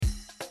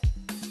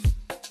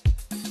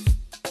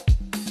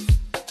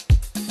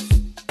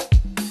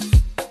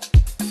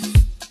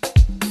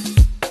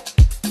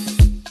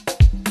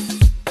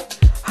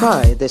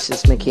Hi, this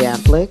is Mickey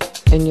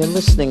Affleck, and you're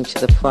listening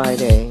to the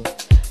Friday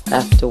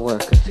After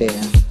Work Affair.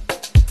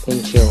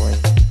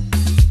 Enjoy.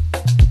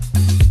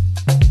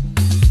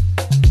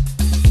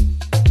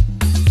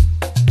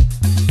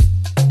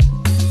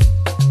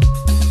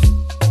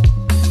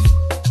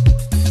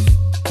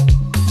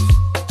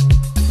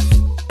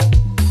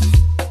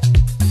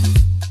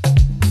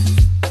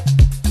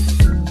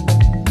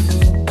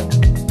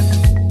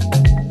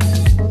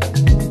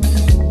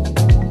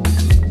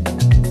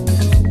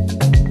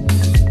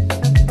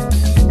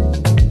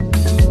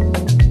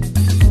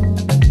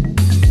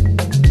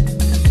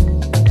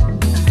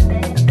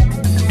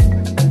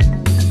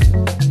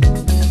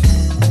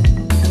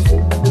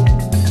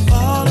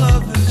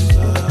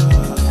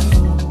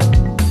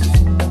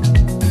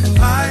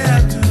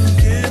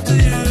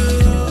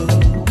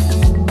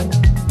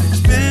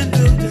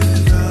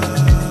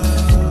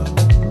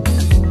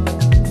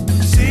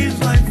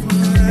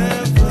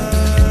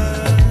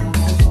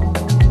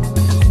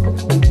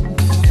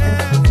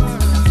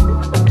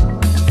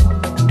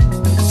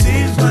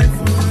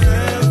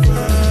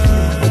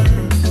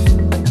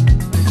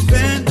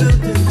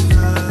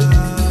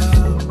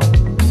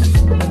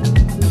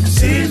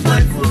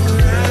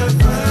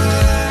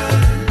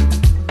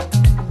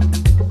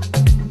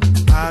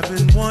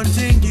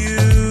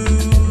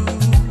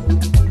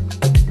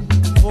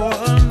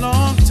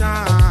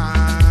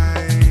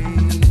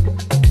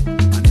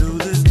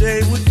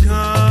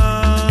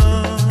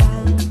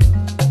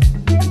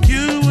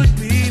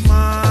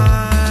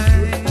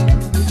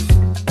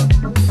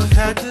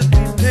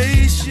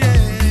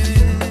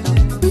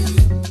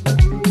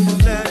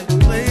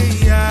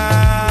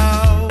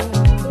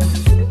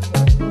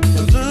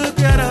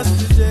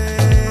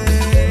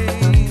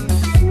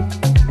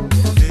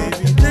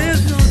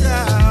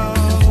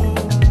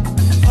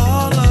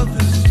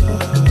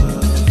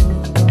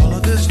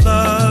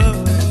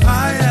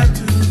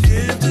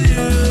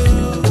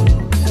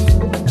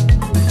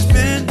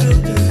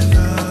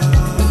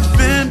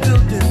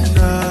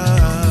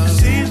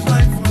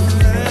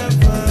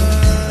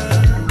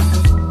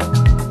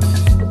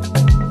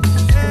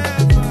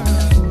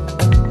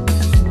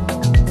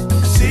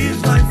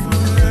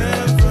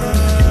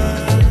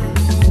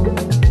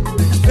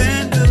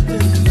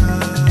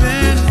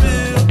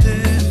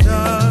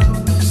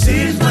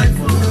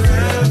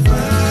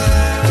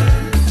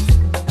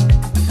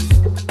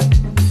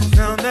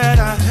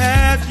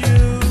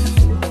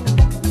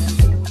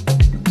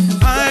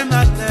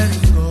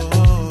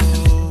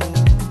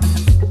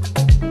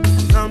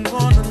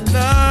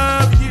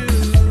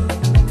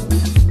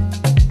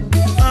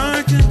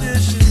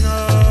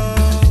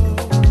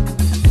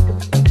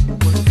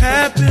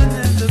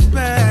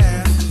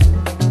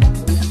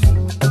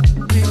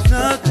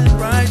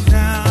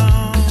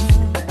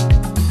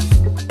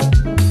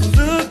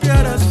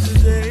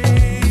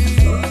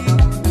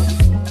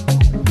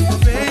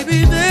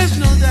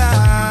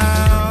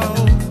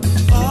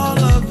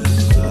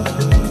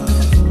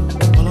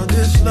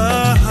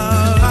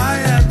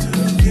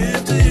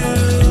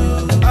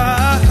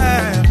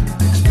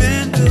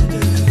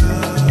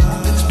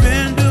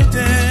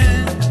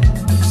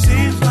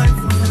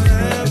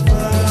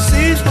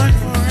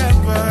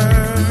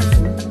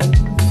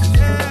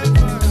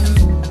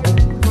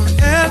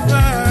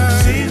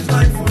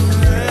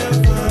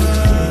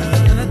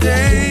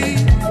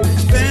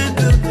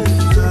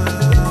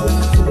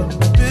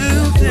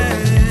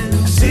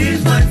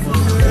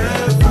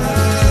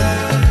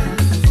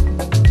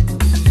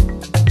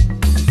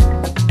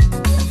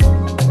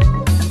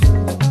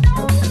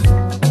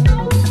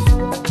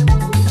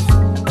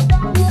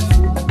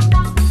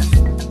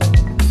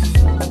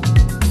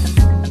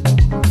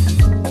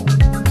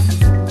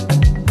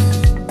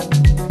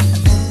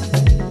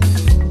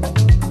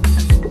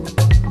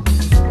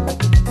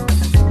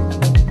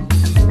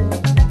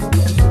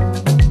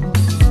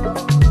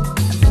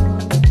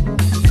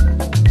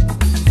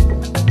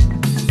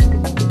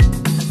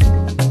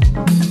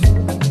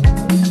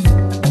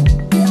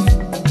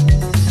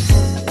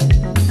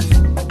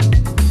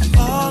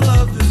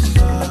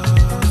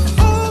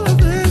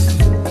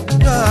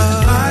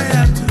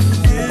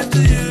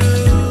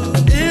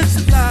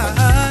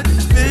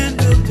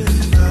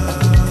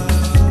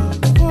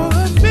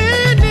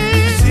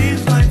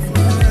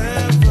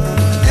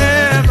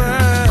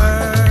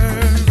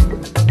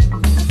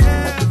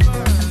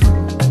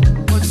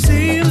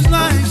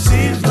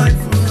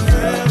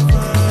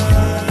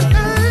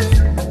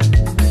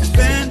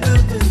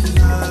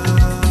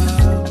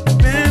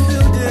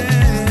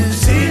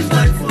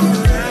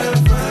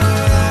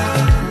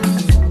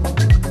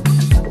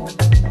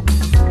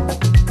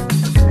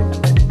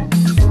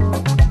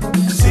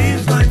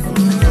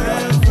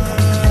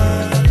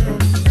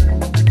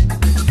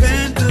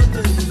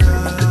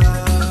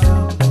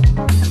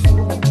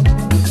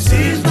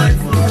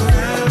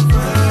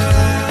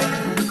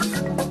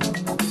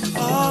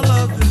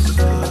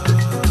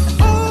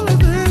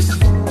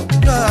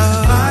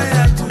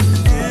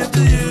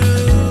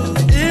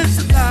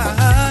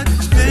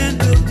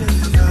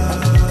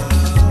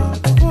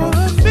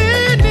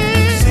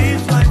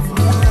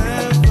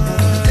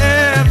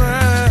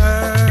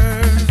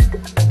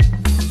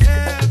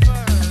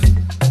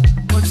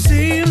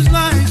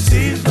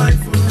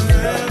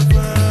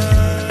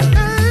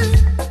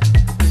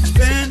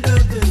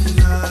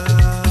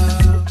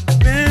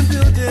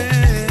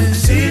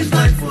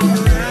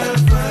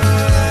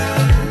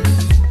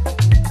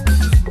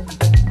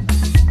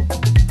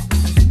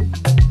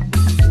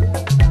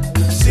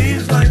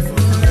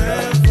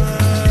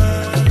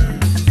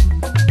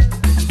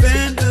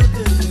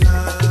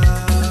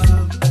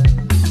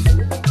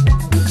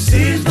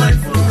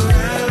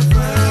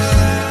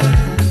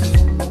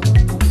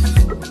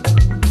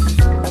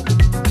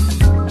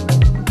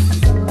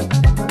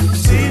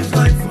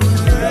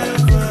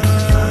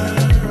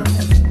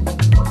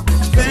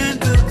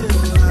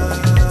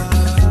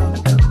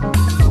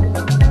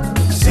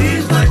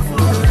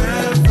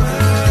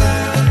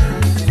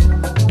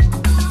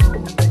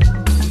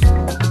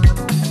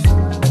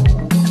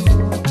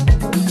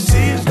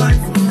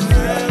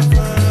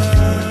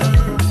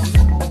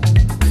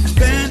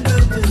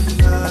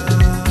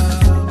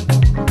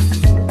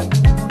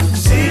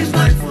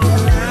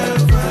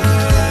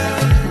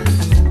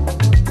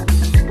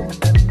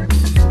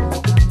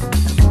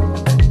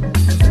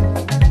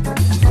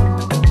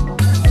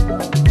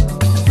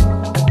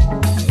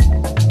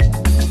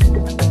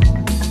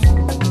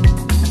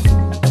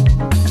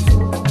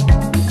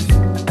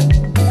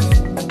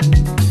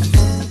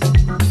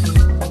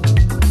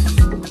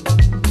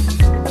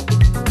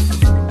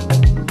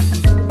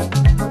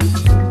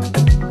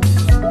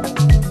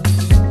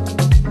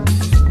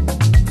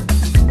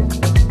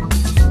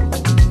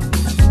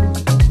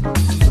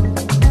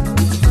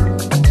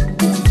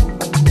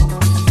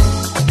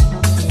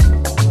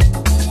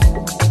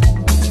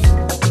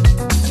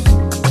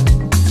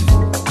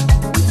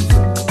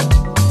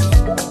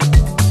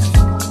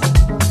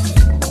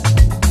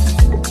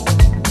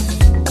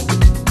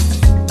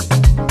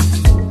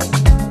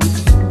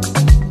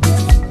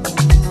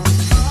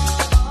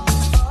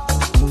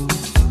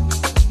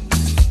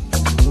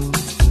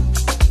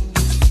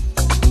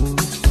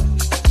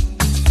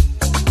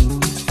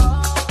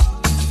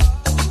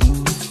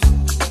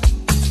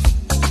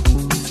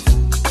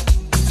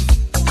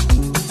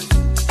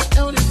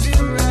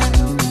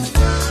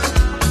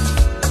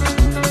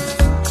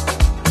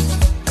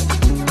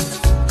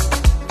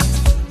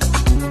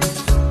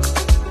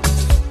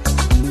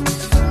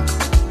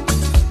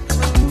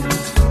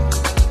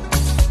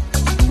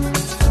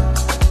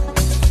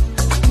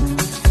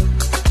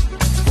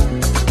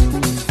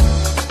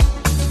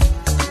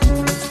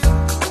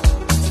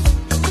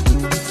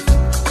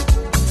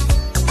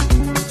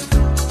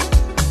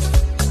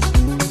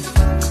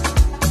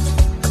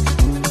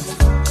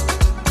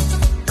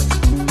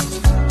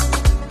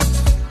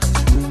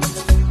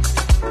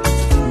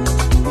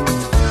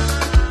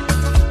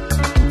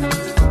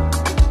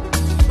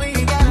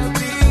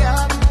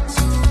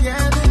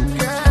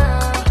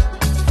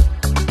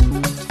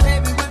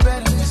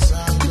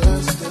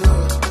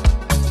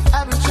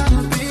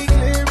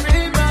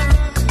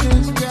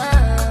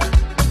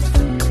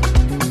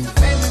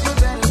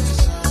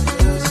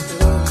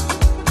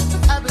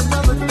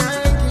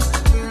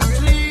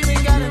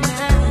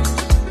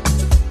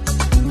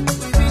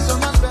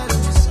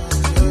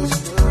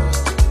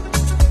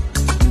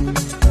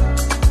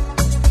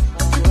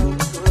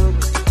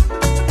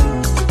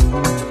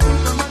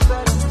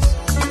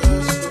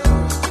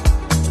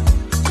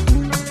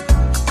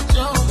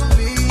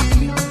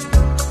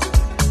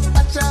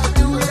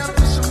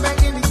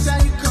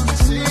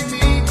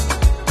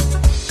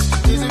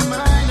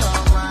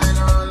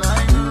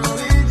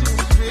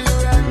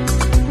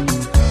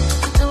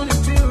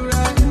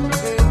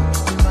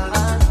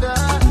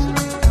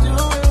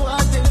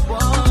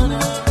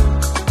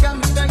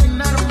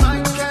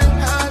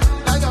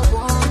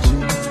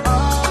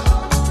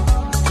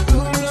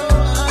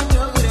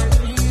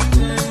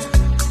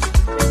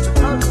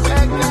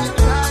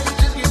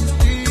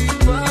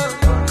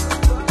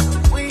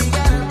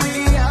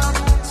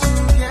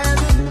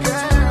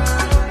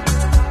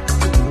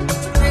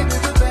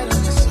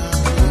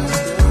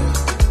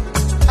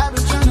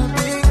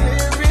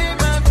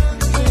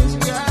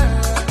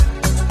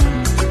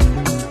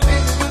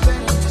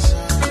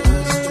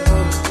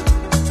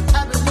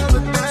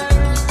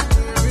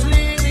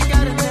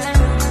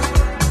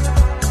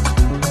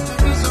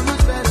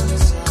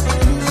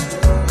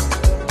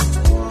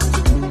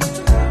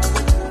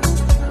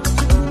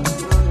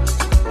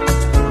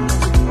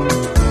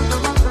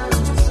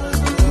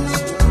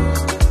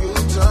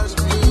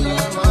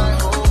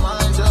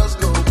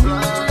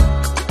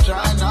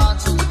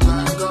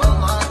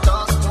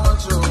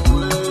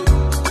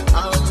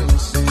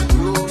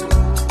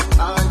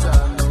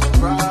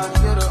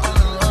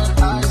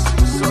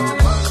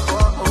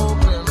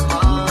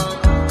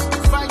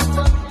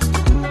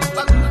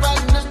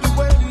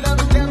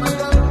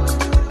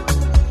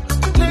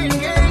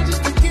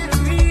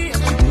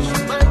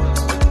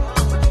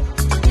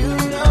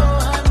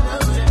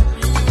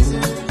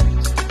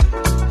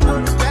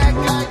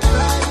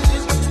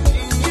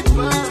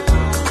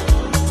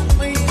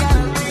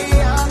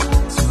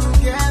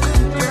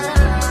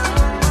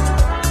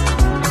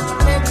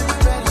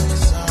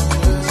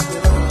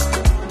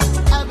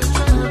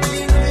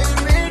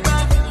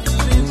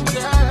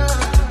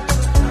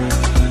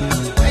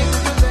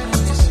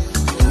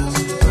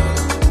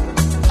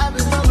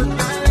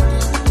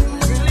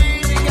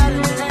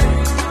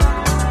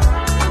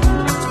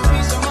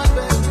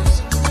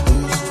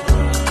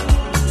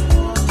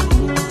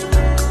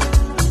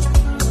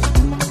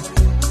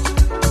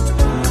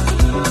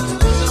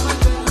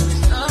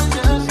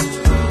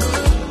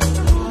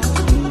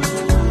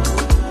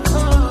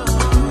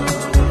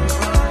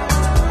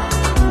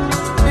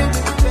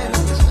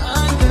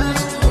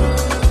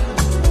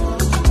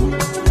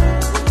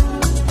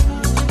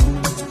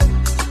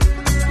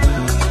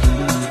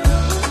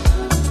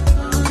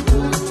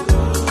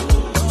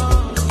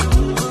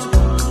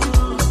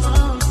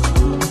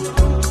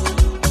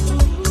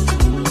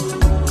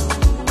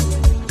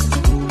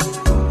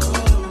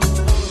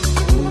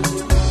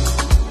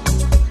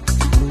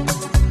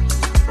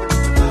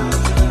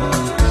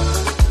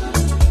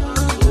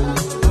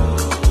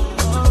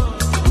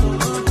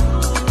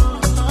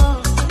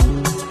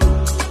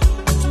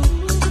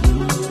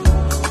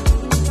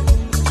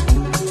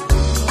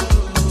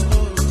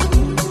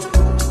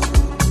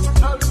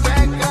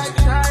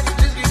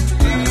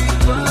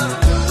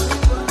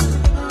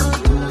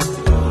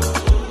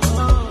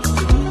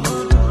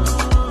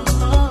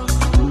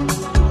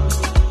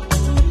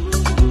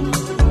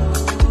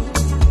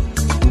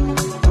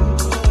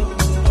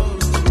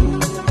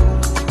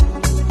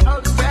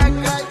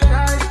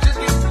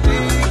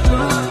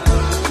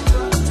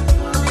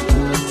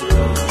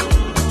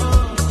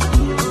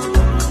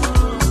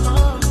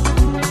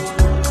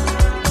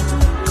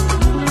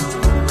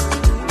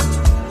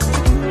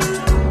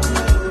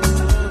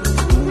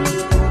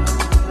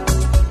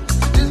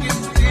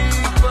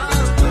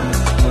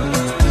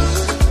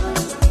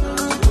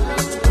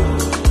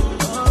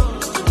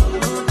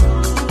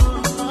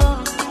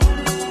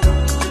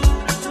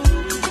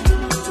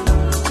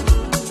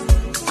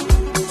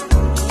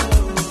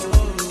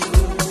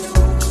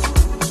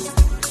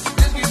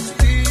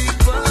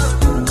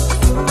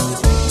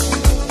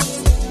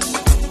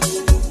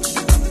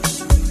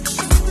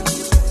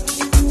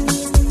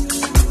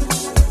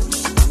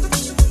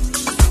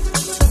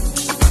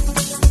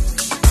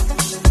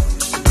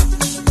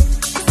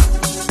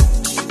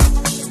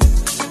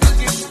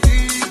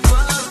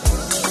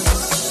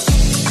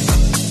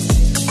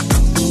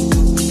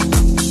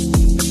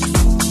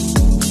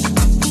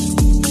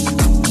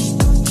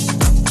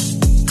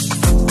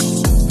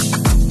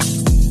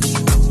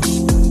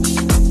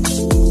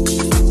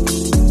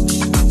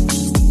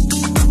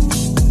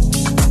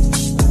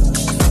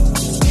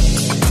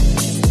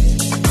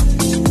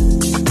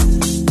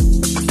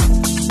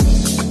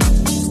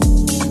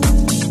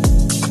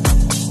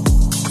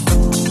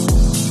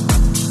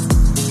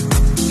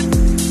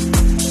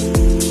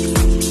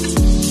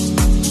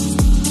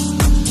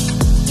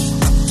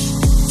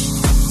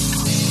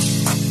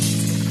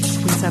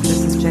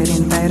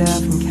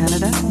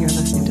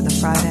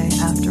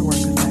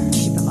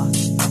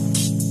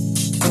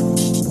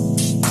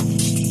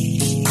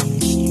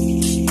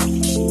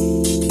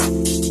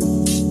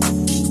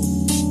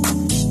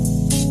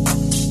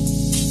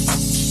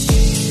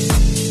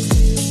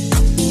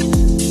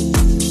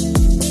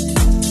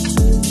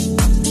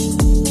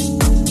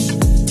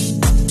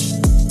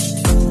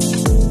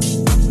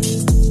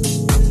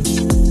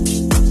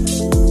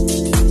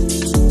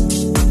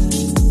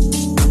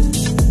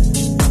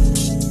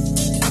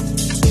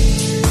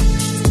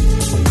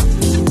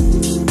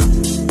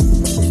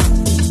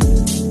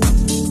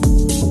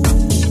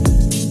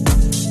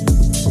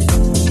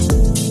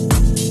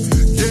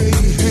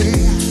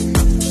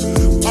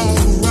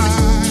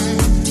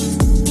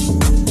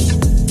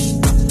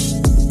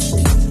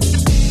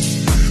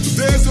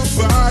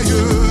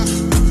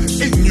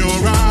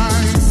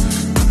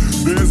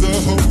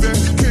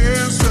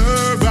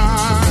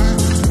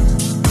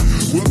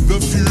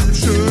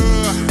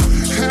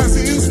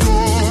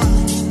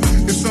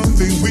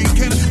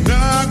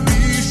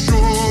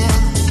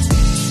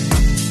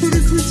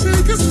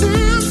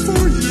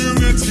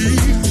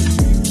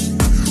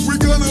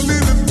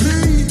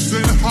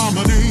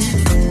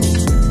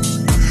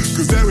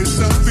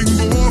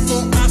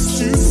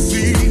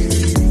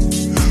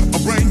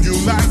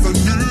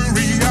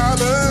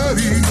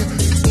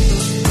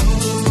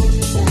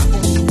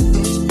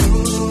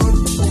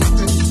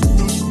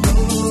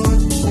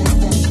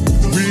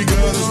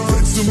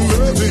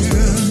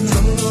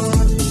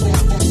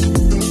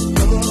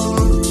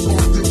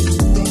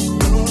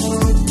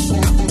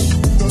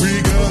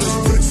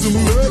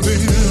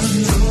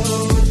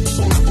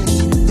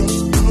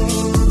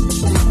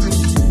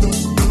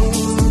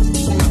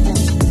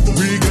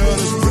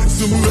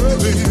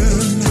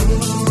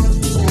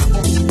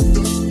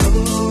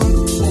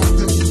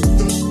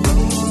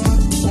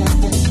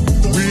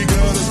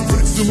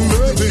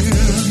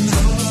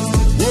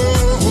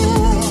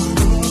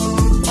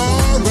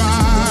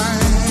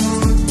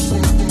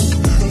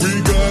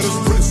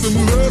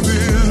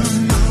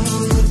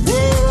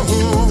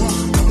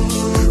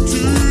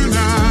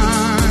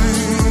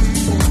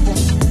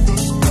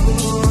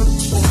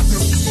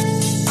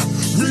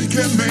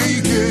 can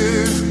make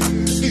it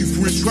if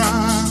we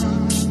try.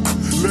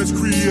 Let's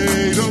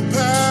create a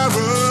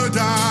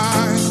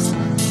paradise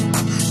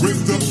with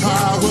the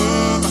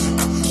power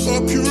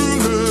of pure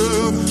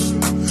love.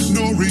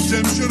 No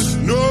redemption,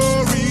 no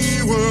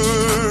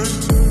reward.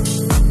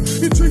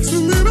 It takes a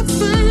little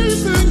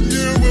faith and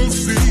you will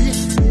see.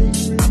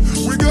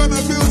 We're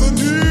gonna build a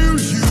new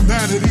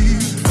humanity.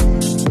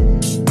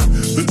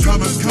 The time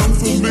has come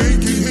for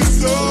making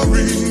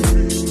history.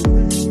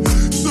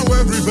 So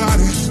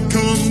everybody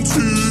come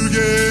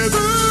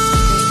together.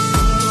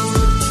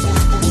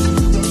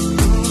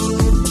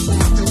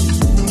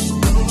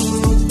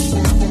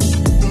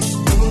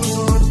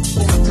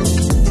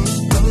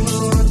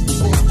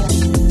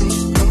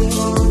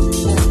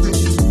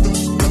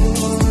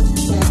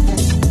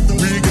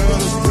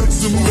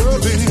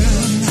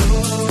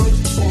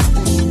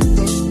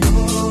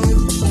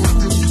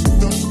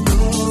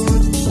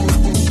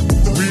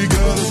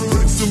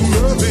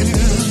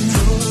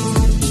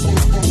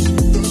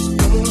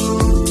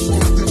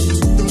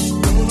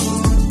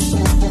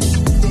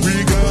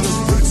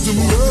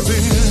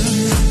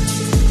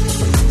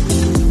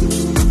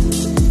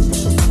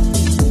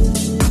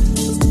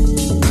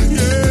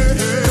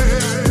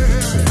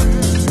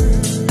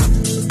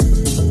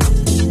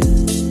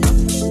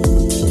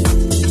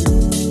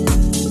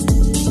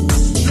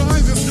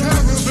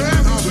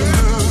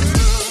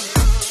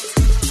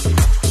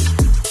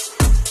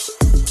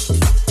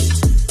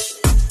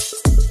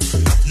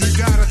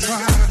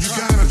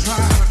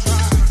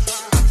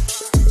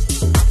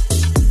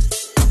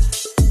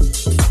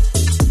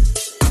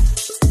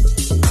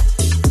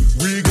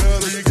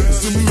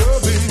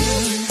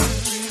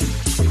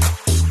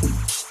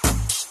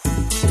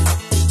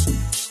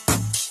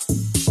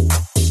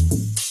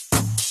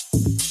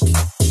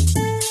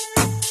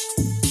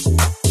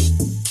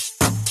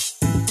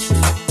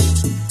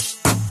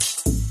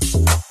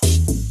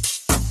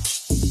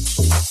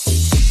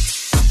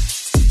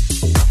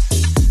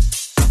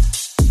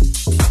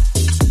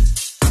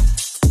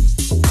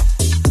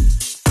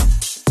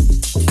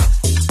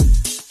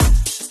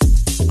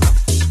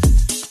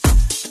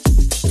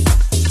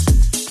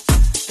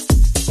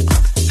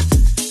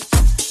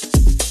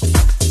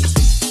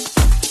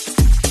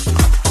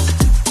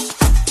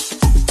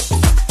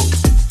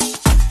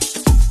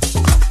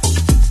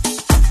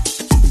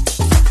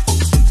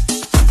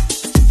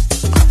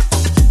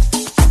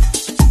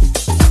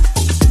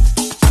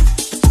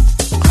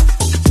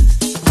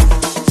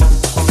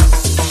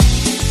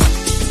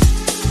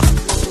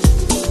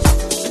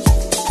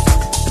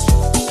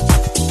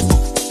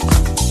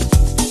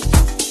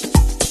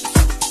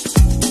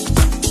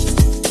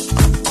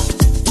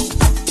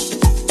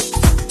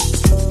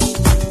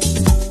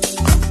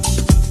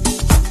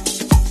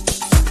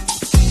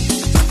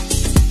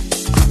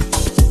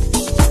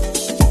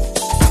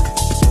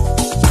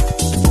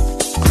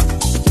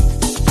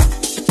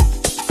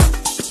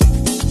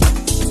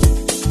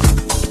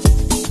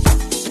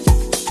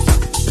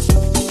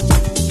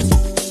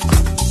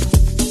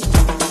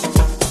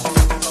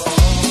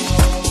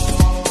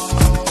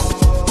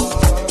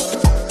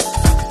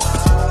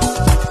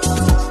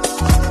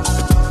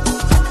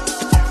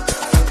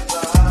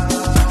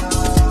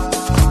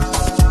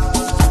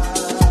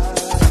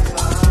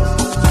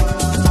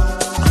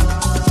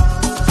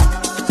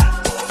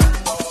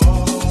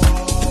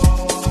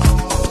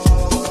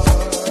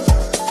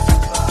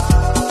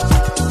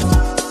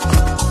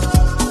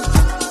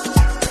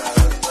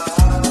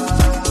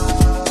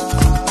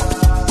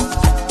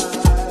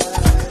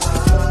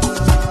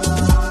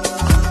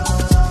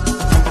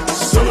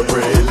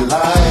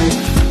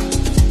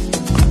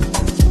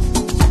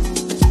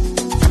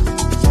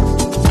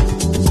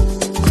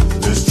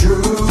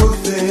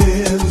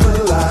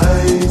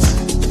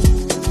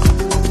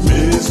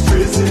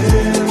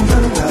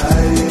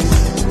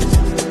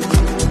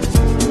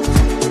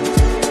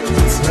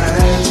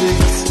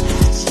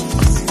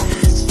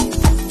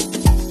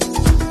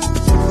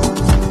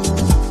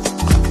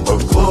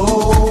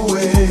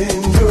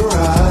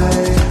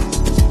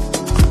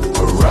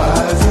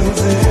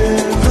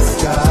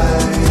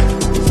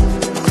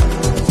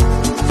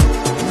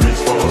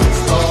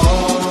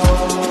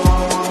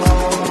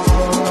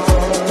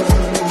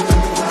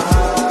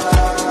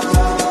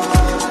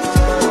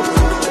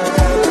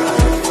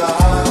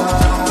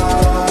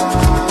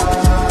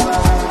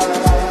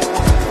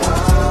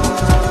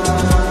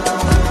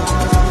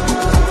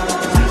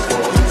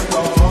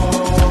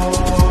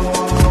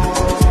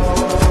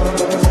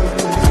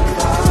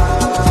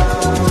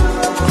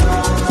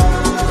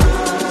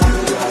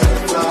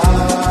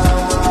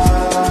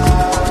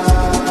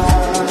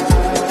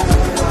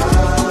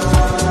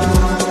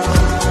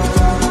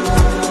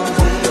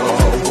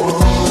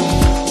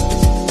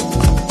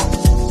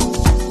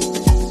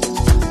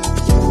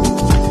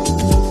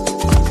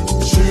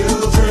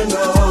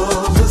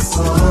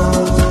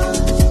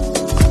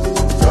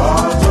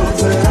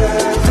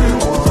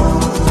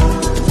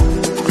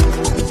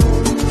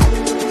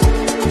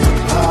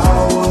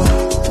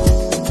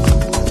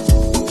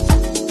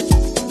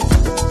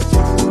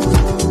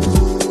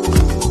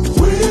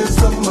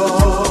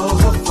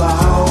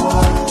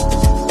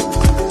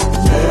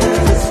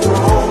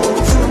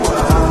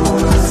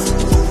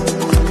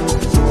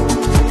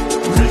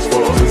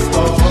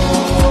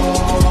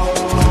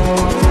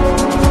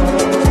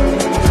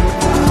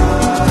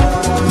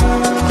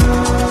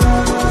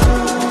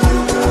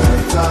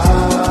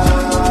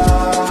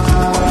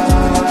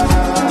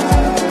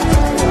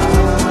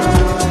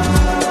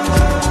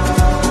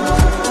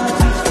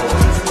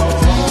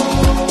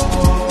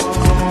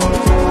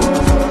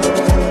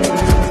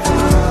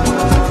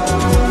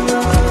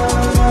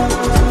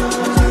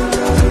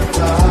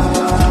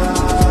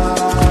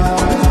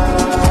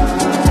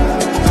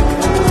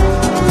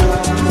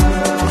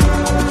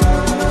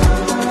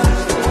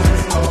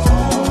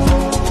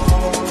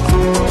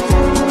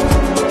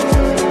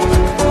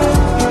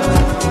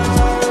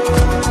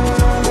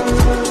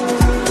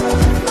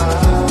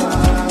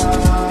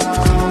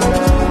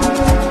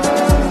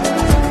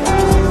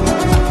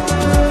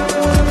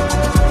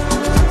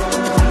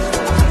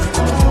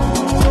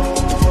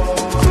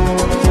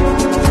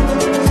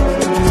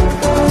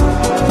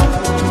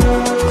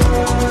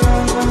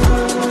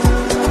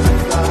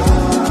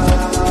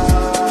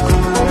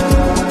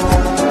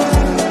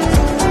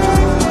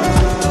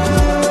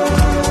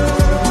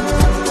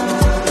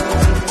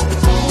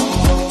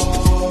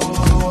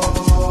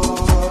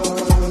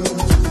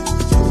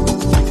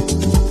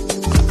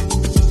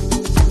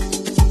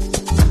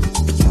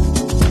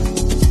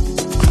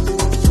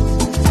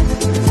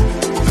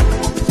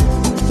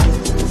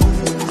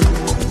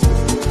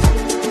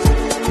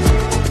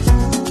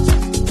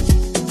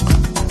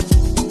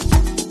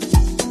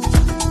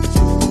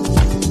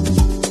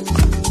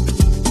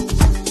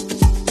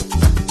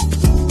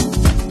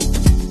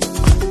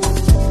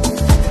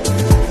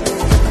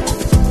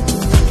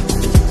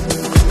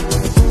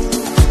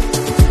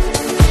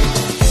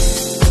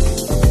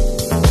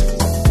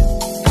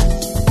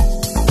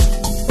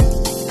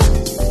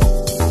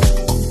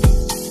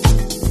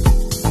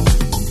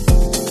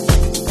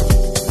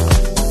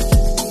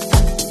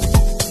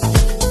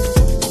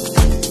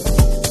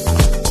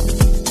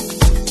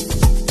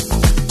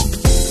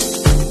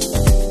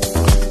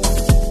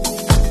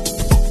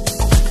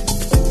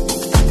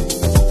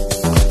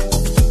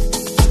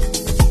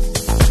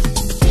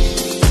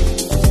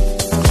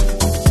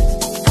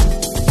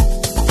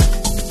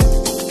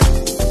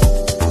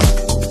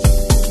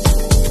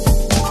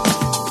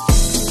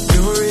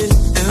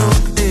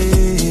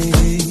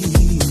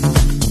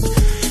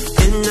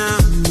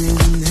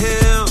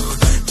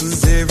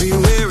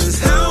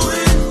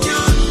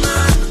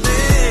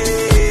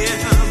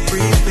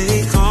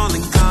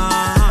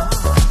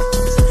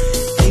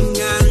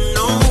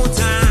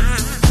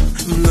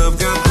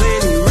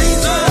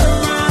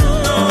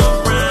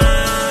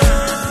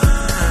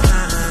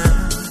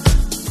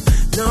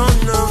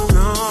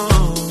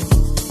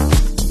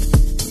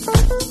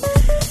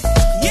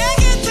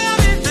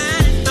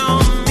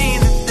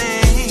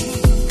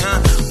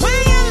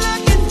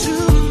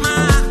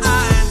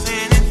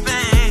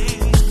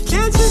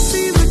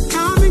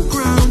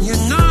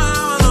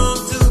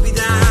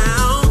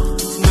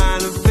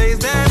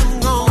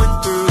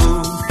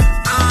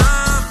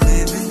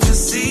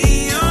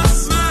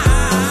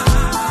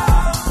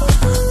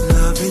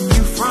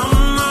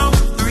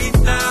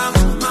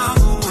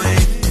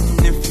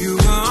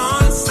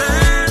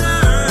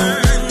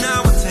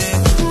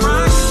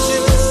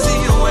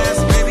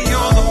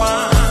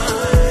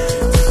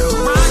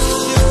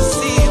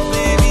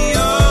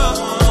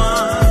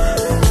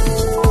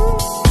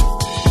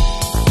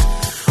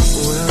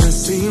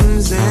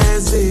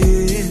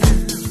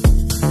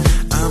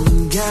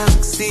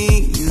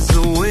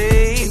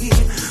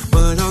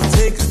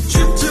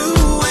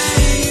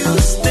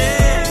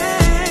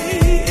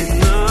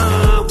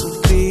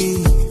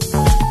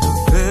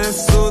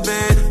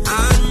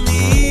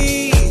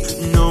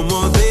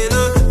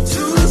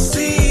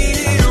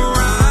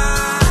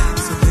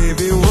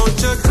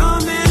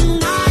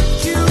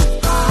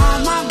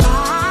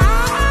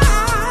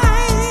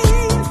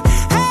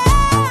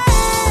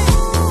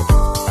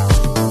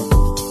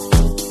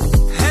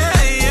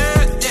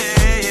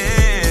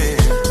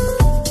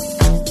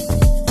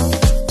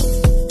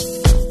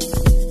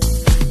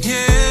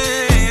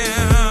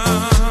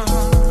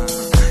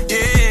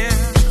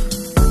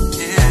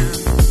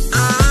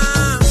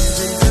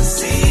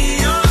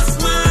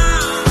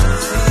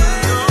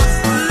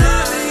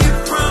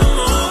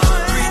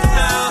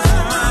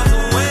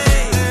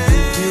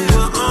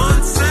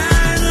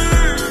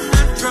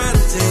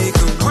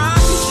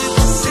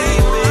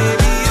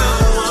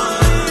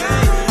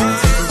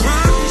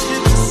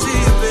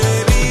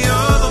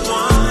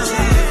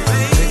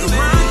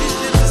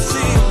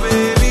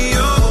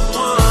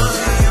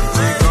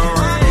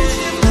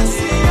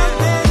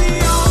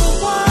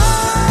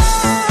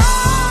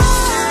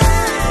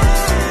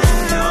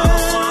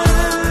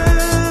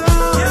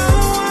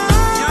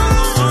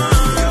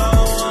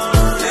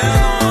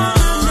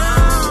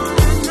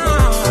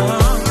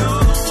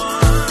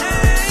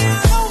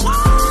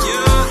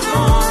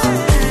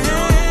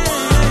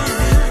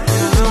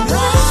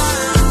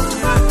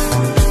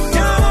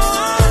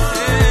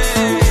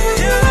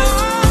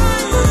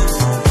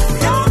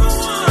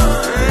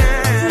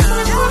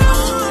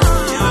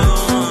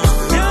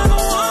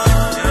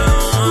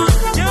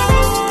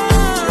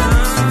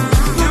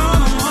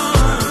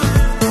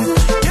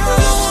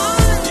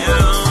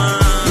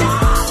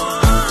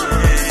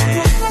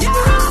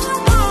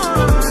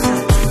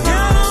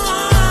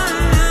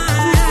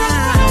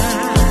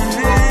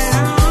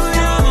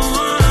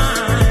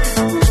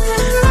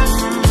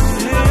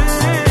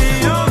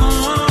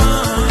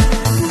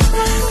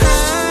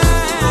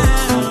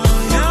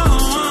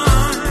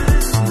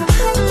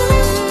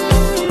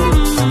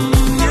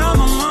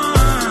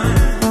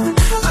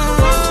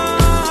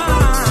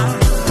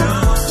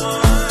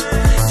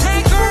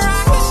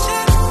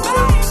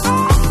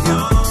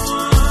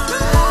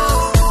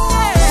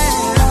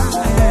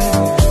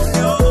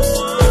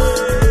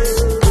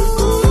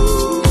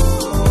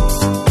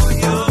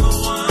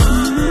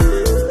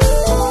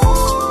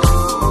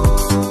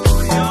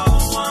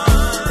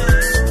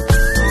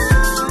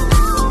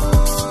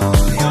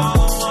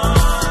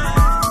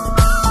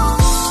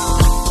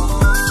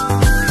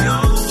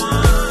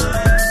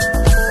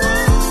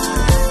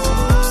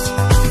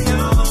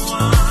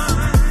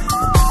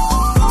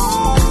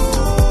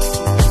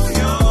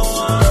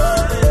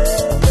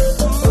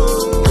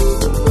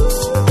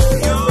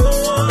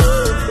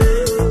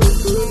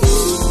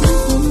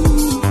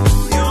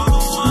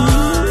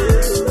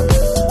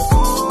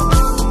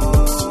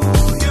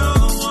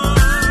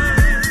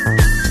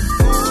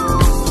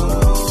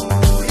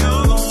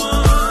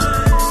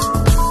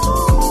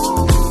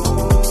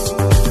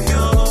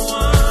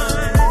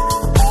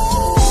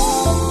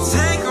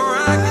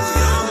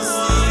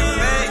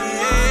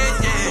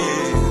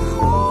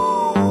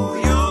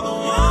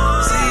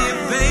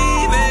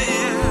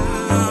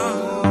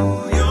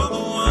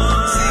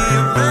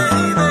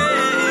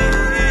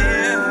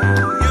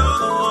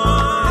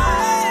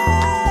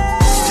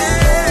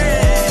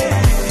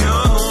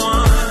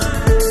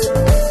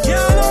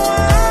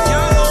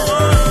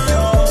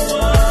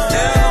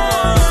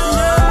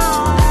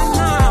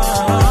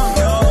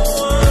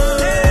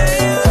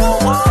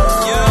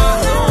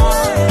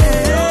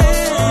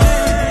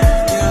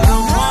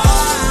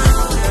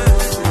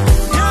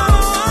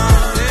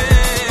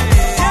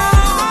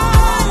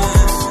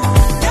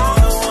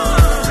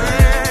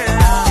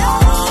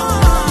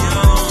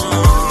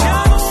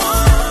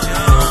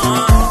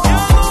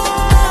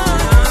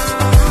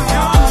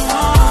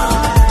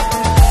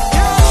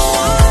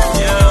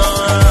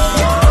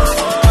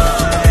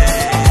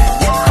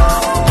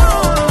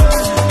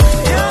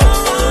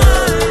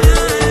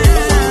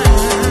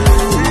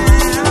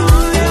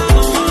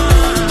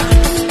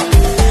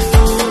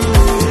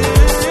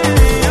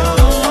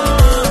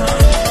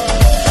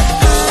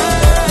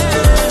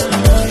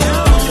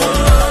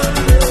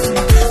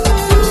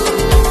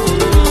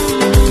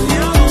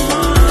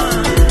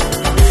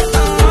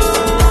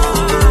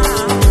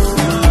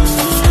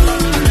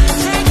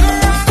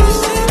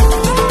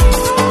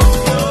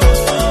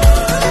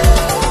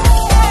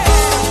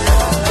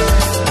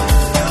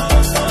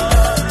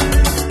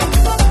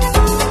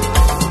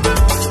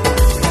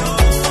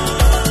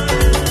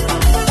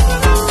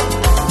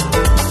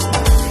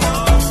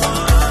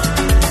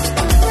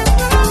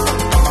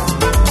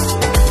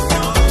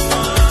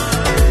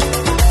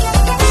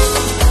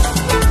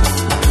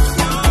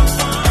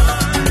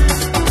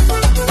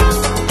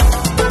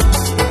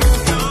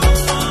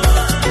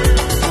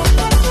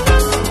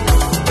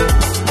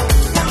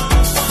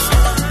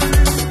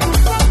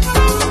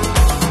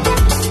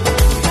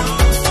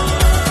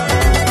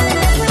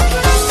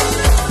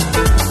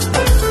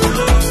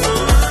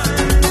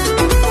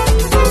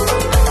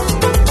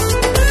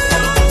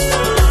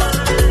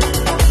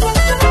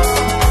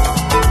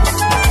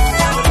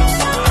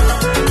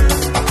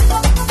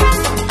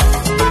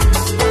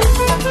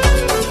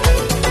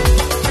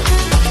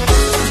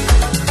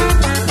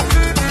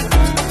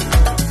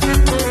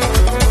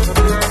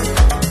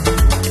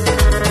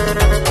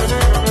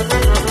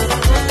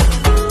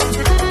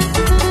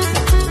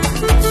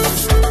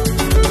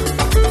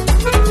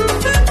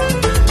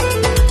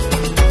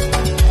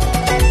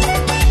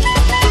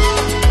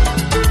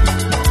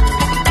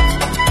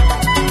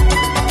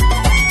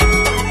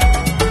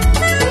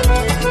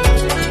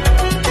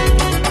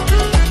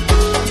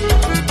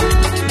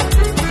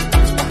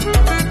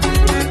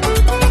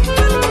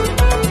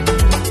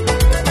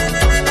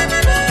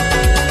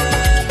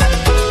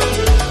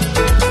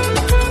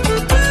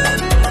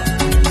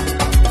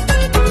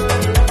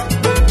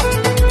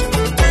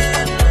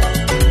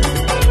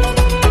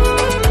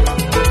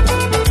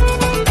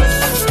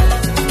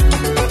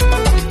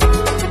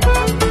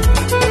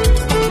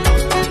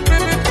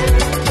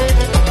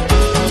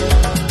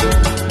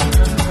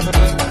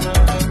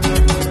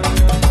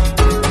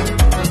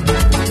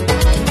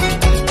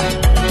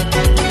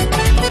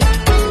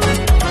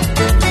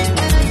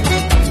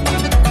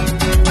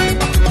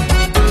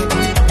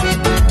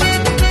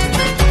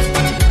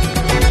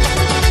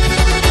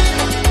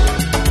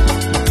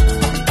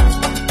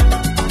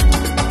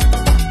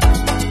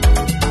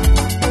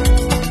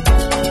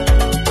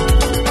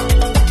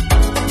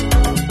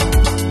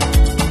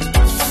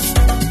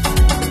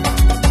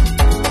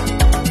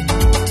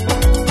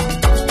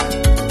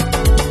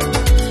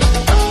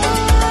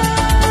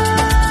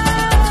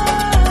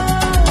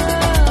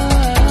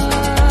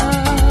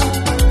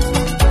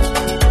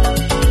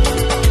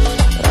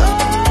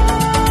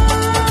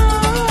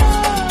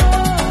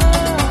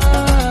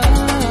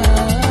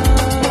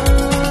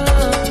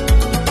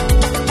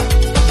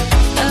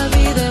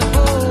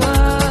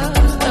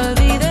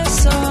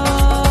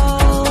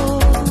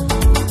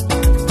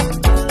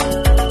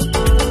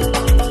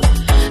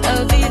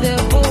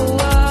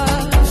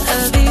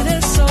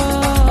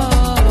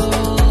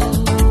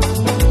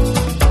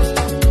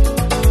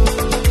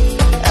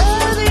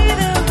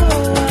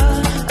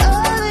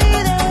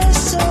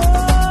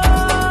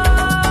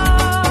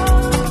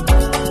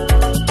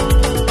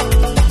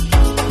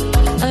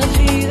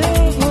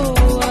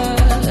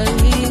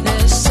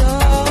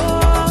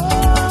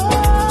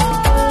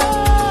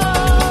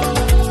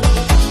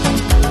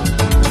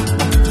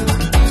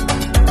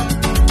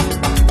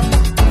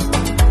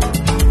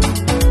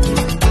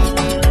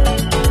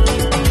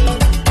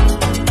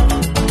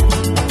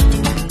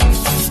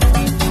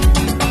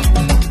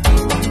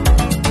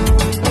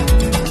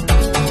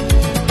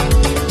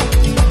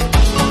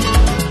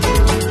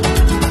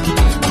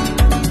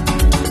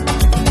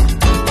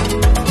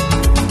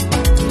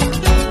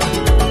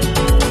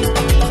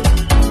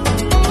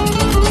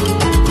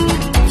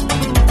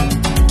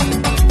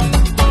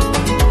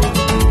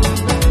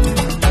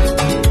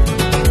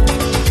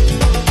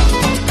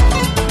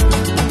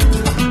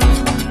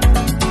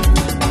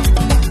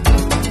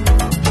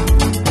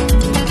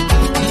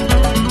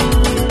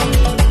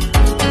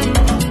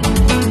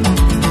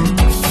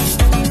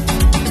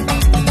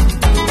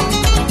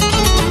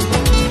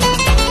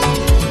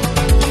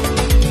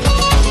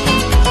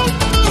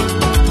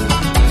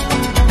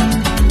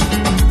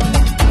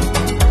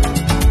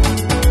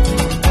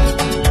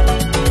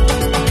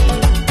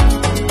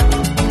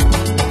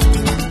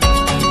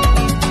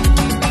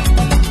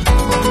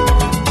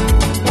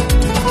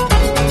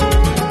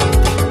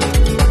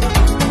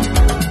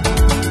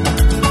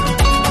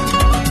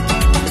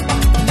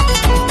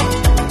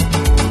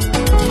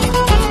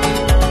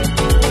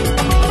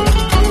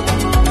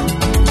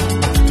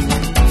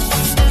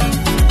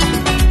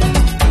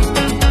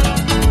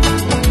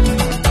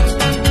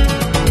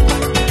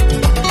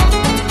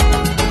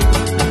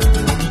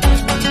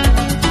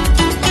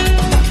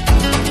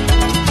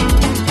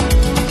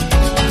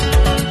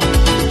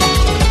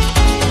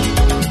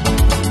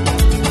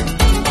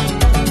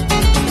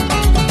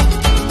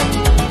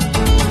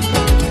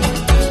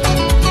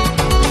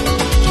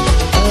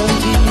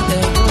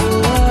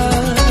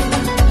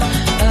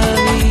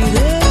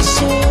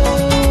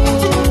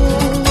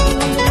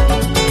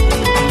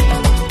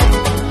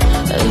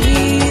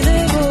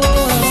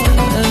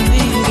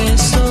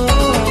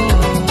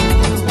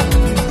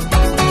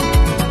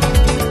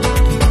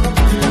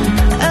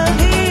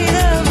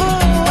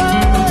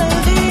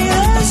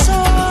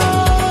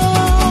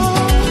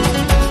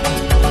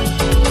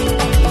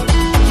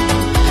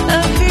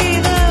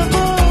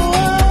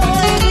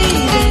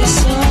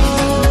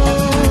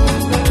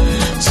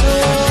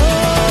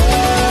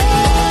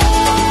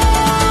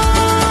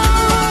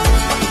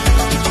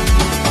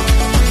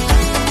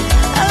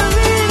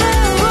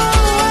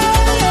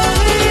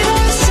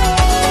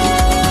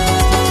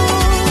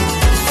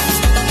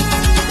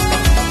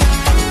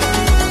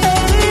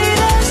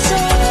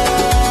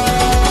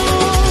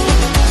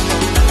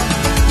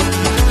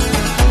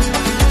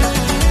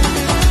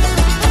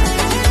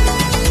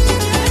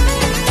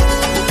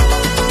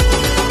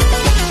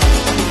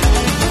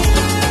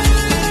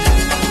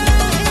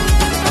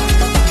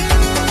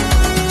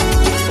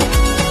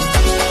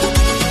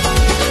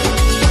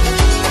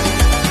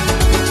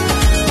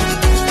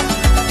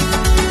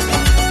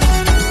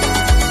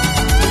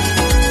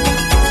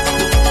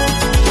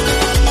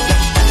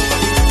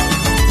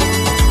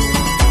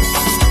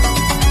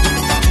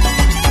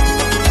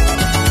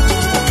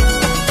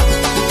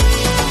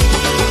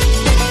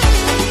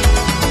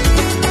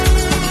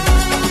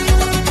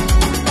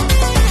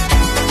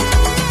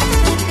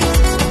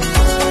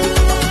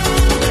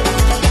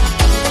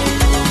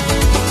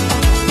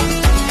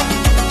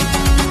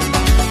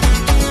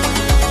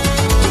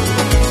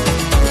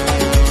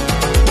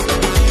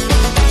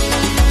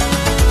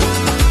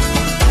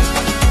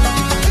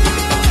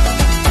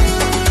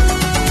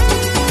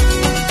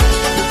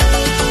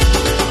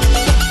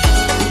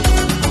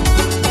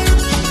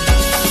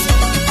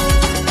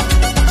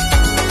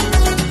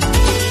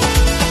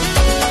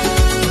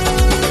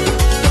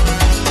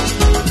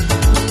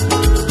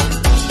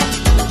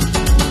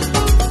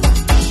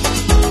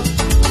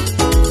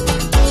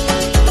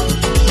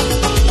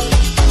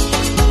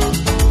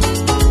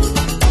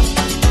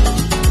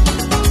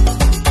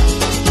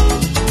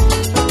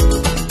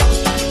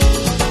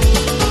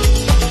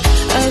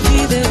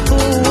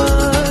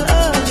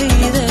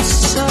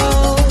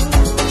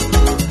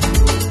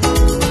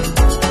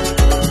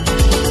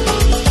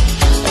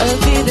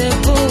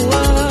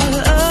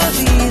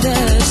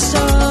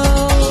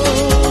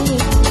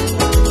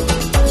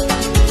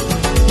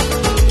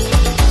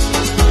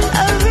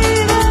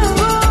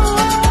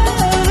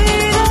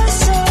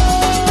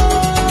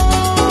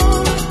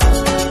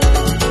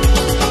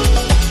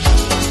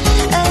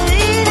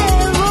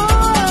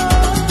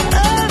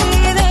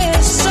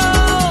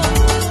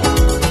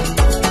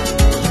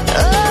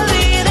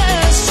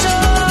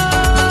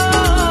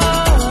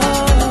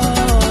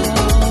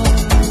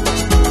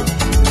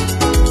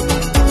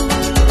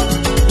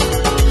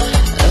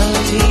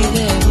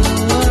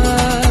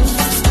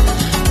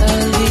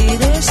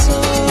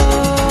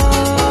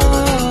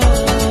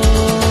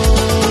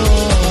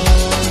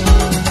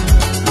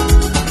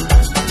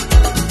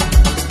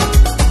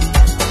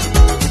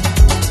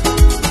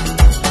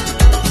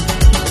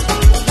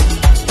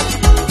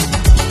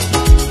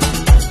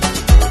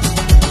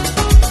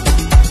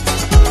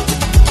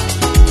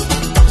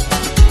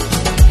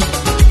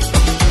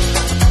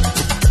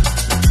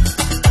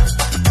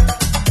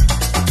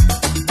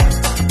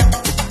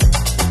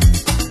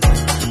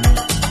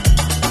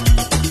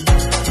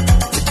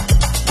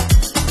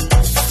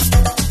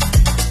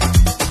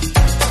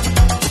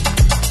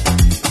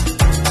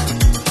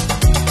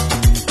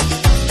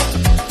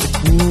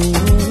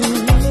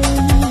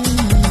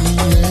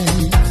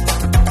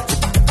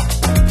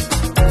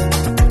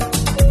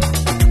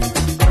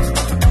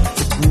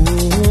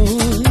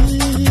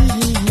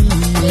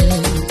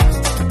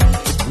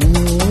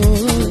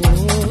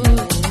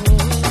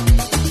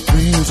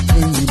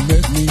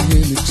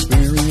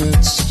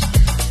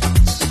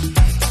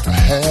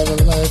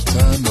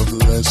 lifetime of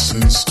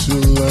lessons to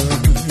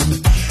learn.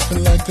 And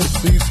like a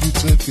thief you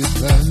took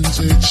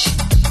advantage,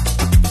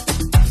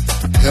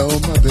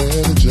 held my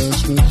better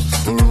judgment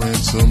for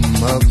ransom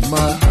of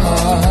my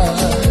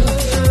heart,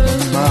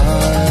 my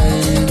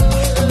mind,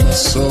 and my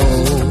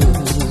soul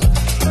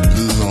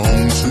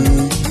belong to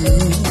you.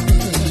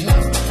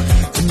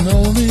 And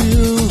only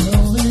you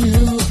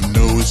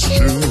know it's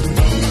true.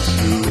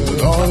 But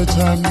all the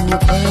time you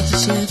were planting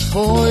seeds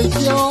for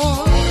your,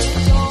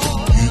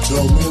 you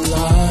told me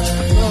lies,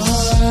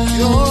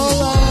 your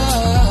lies.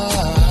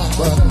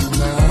 But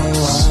now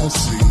I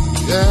see,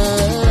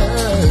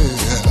 yeah,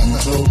 you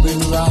told me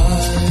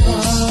lies,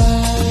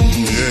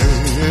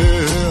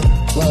 yeah.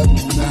 But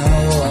now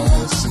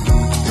I see,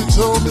 you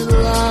told me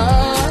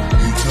lies,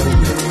 you told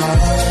me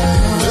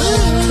lies.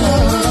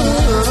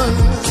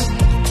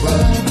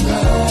 But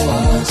now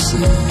I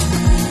see,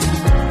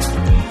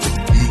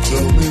 you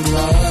told me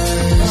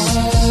lies.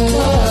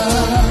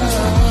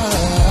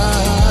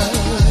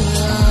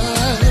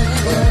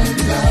 But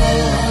now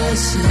I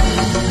see.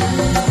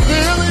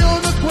 Barely on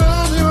the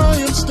ground, here I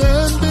am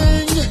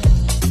standing.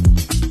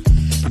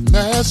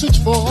 Message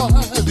for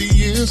the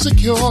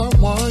insecure,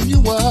 one you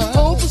were.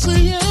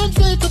 Hopelessly and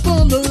faith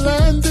upon the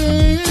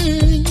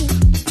landing.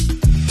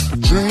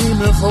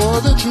 Dreaming for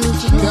the truth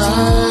to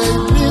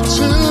guide me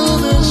to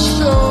the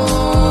shore.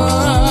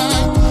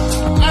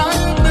 I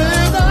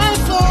admit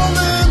I've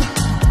fallen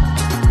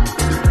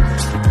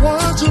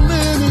one too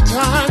many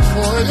times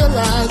for your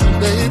lies and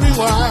baby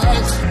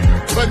wise.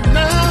 But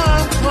now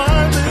I'm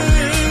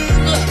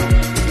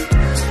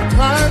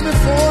climbing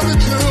for the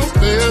truth.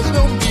 There's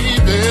no me,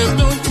 there's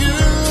no you.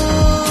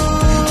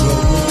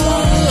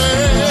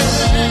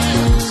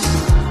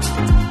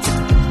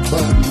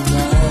 But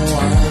now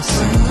I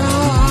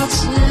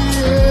see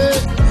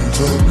it. You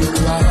told me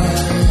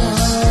lies.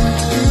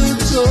 You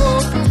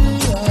told me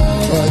lies.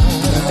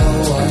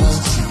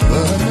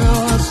 But now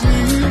I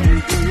see.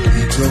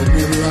 You told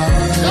me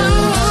lies.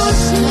 Now I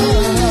see.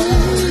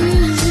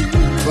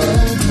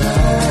 But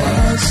now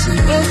I see.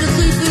 I can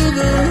see through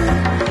them.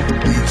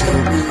 You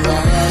told me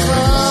lies.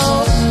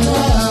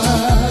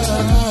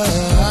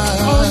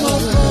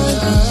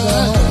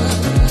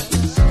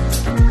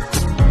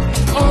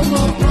 All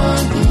my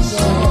blinders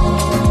on.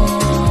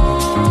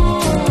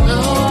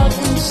 Now I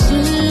can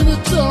see the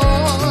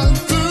dawn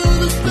through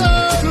the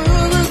dark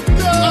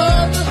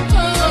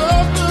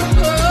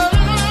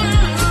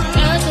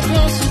and the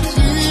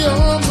velocity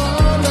on my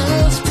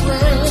last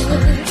breath.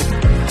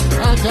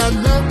 I got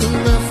nothing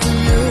left for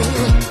you,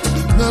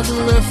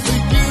 nothing left for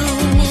you,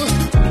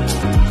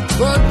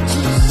 but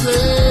to say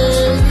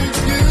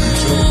you.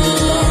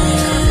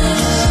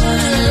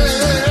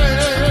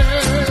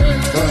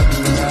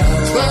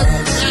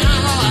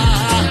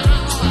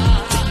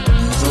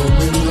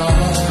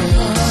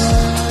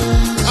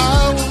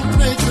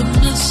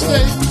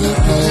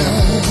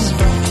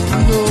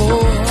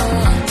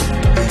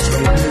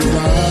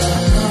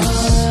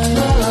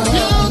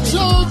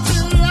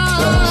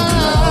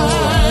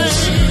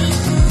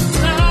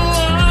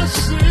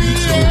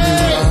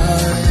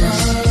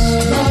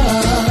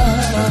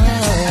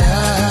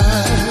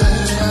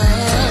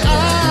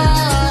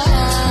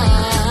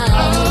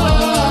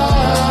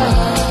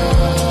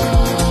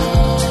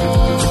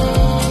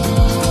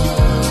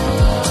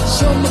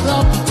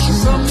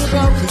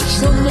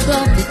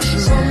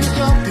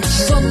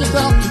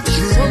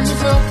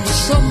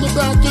 Something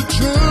about the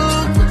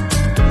truth.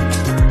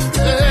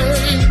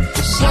 Hey,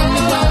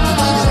 something about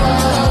the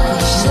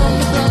truth.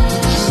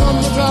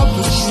 Something about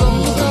the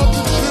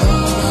truth.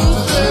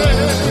 Hey.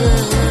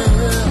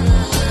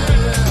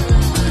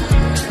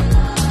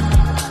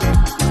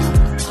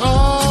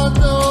 Oh,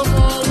 no,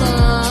 no,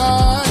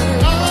 lie.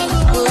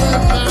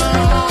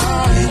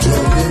 You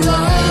told me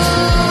lies.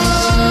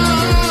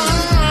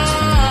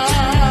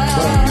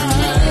 But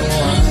now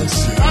I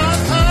see.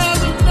 I've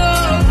had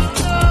enough.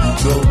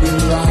 You told me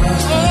lies.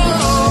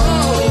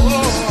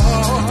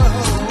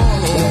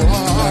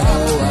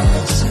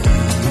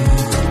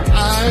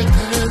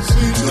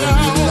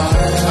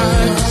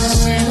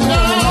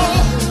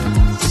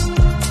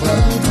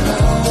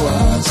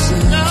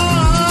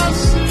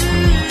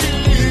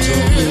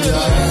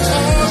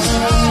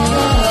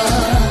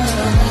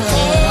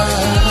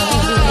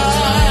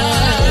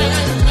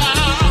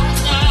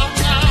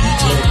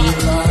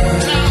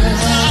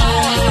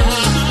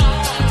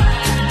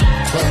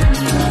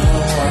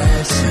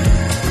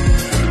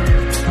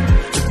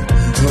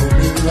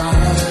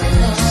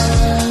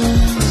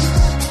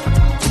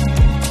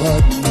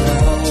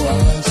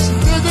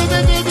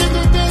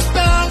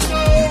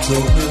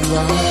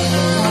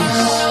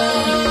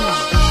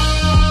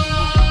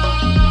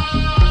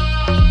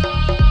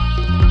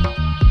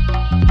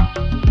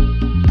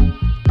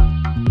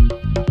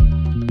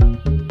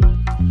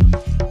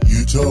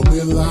 You told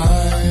me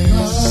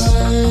lies.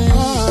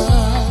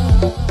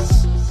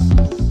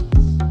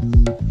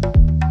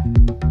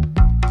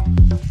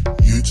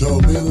 You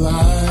told me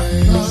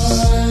lies.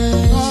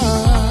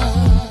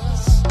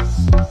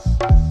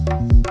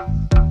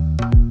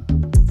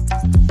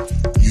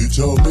 You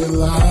told me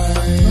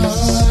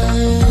lies.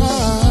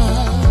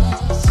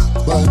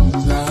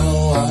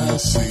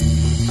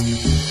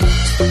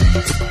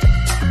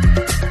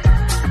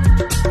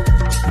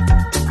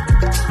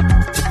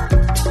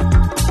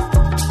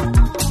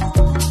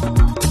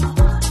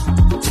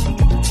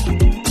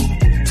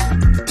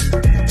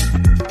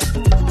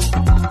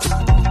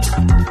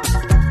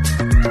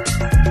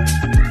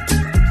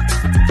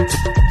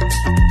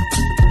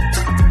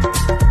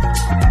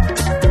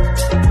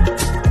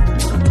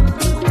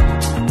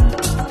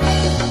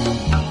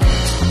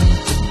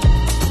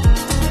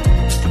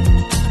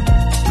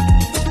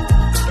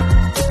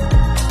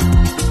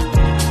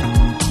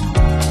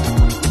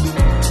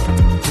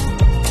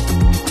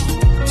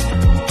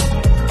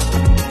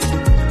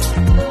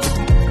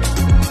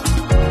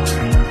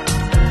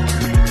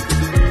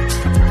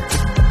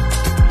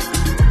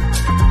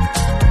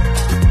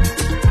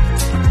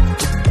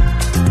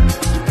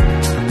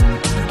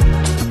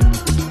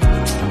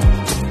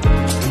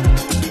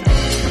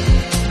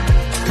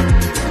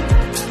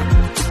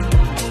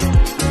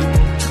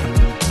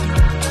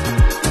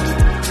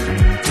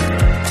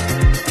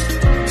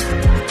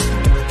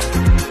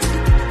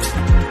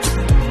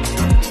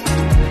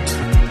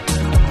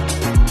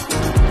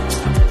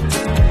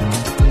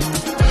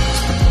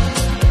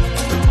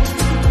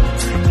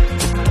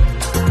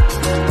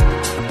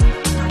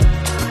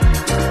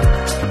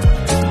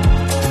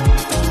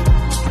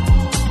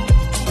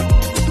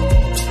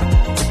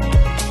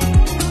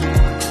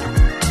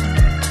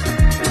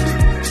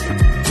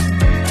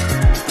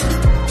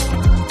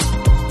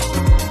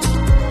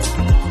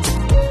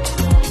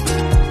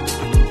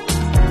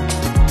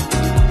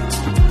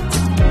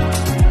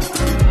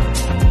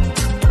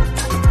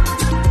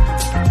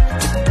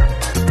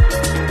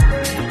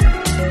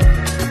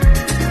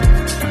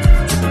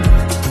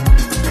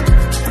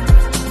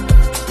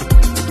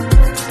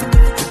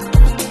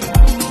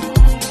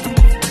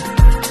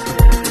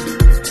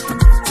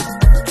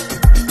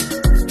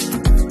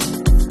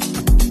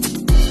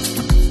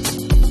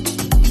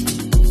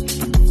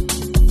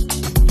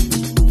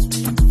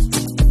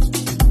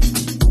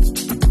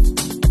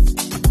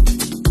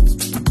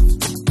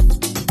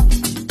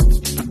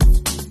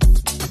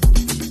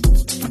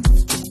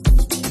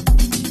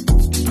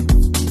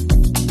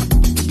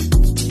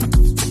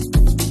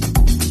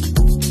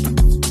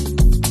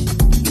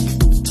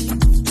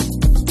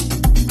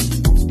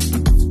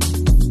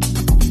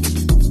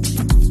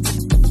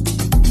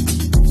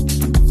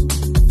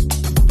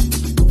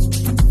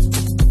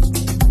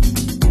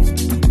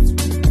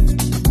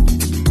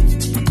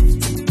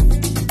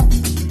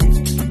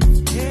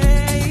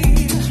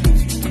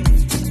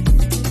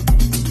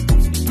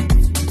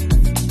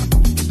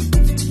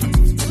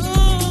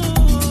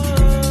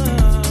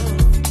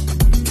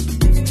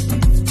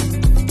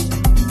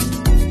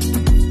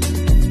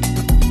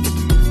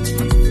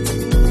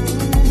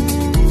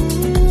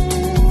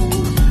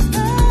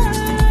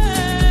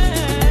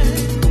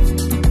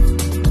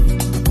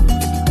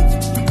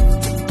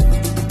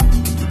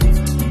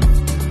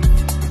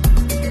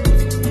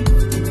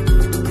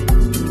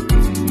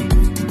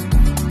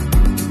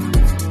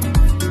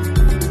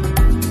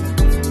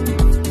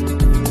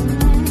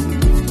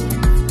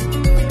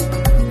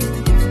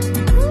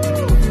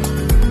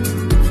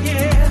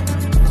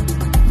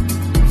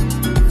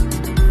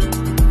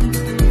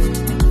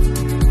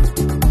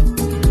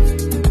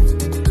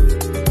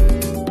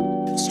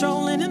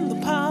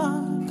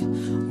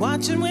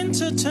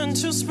 winter turn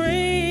to spring.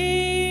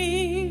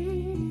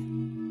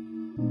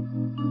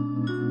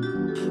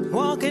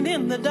 Walking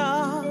in the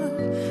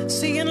dark,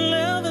 seeing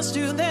lovers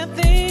do their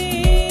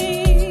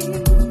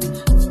thing.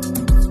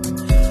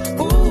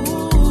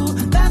 Ooh,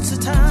 that's the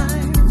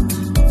time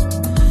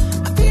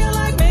I feel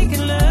like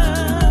making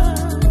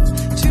love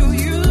to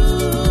you.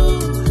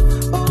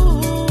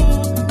 Ooh,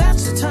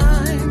 that's the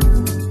time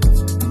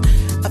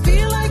I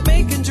feel like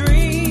making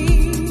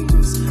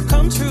dreams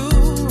come true.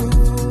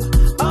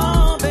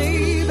 Oh,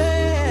 baby,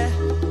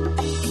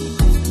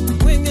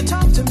 when you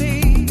talk to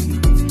me,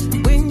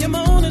 when you're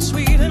moaning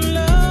sweet and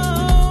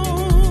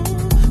low,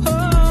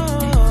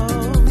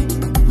 oh,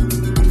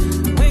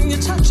 when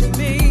you're touching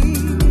me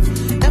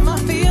and my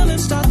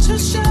feelings start to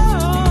show.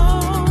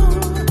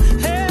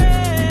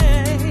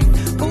 Hey,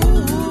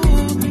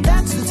 ooh,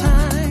 that's the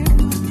time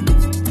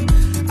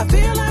I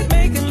feel like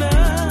making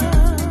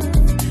love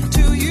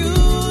to you.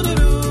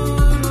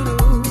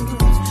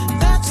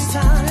 That's the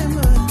time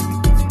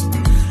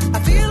I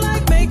feel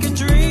like making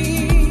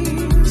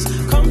dreams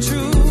come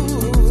true.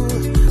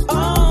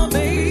 Oh,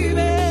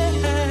 baby,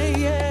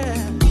 yeah.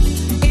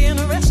 In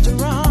a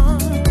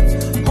restaurant,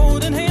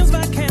 holding hands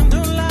by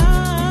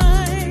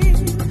candlelight,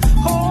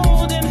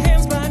 holding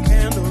hands by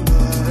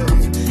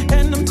candlelight,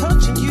 and I'm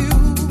touching you,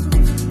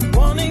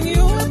 wanting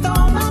you with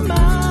all my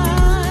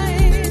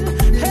mind.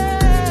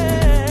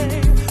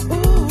 Hey,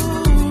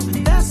 ooh,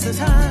 that's the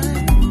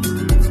time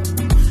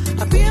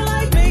I feel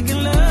like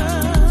making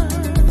love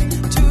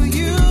to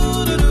you.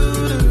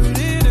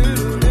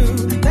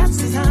 That's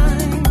the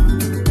time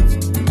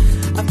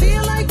I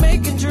feel like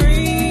making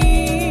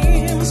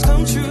dreams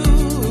come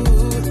true.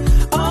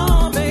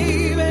 Oh,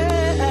 baby.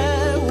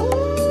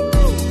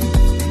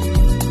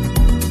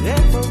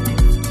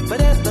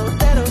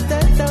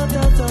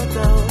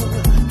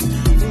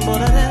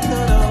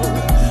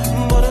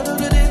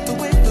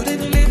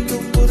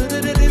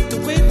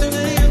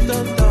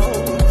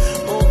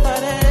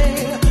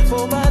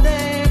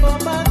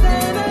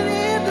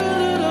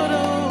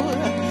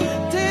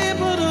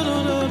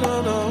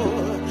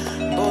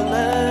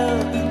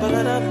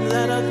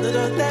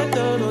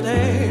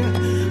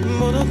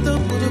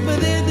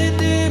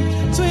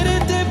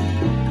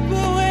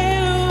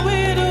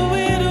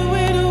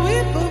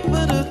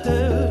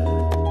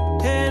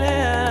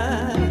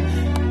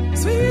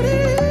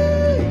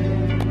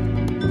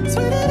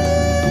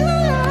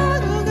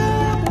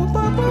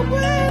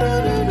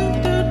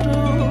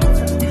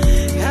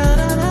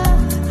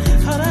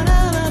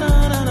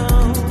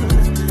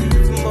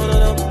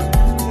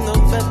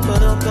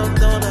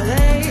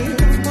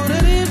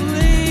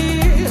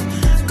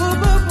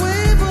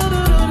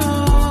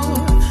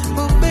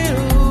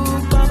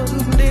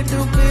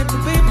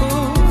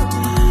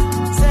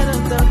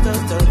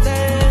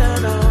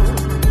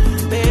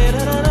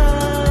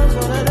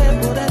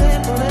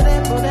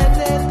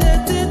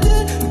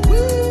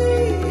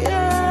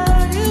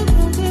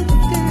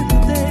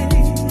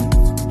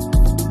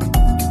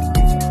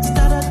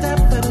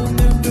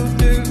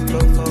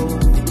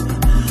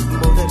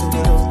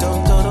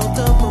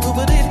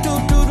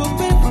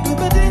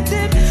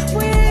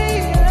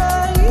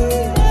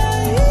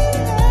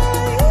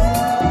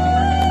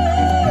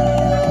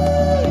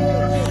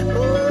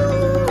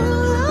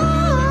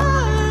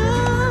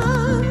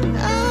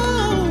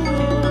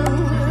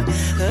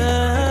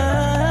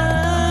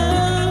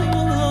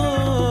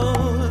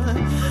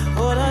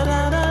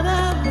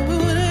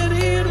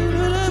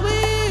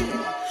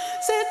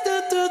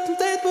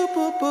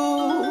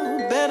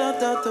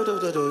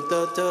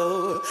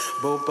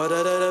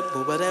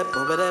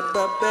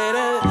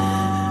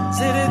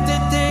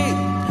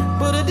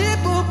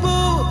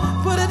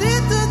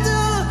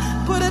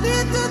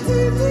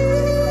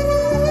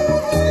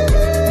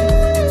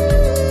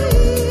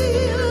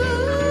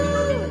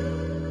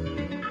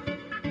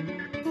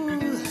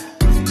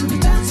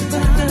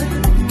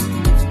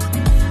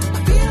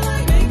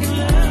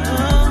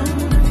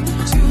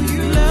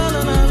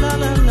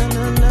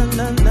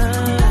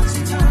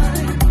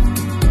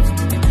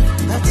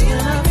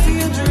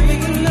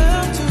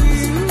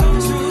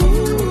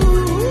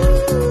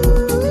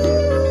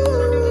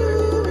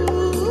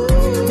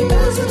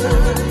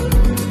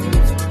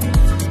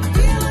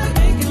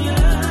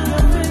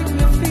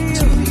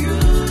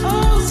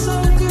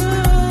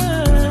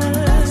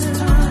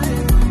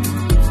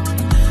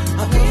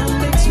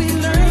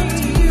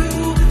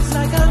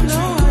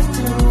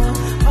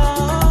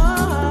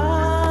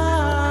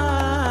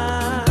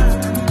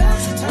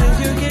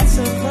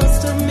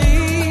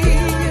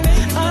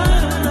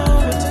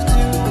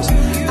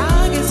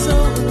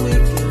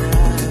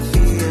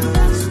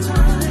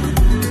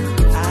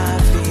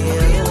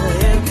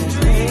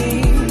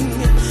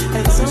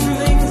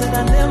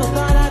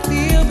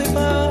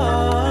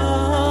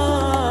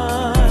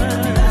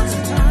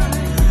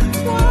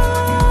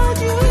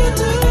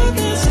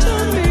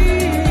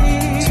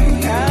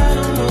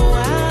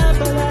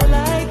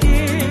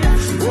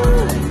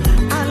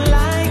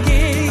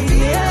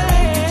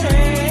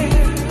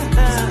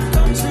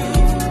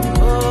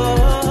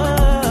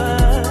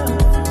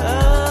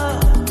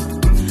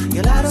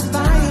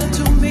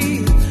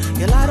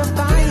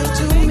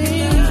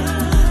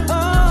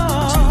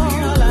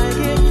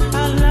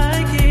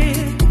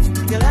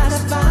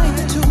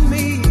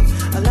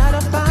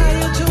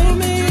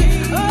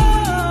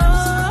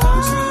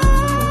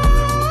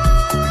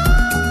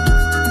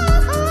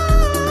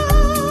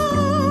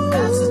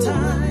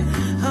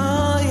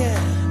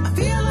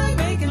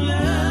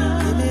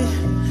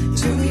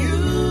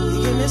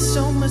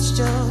 so much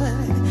joy.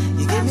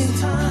 You give me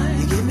time.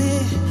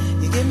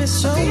 You give me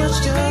so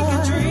much joy. Make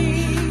a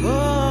dream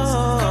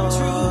come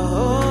true.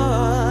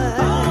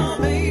 Oh,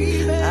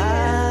 baby.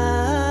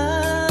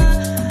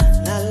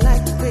 I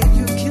like the way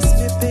you kiss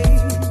me,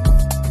 babe.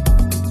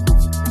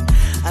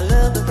 I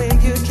love the way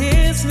you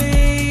kiss me.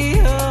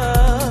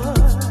 Oh,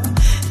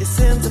 it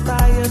sends a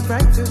fire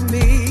right to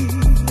me.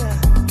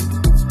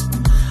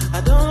 I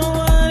don't know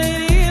what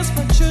it is,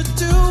 but you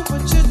do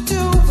when you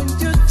do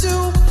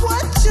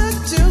what you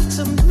do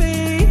to me.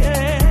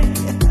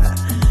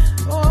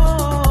 Oh,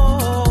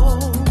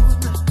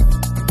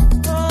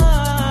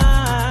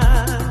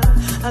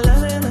 I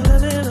love it, I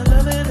love it, I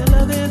love it, I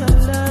love it, I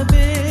love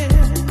it.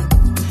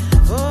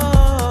 Oh,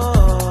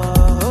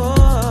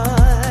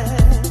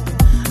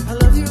 I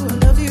love you, I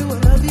love you, I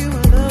love you,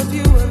 I love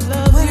you, I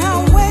love you. When I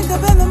wake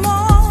up in the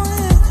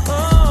morning, oh,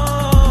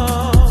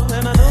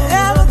 and I know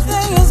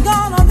everything is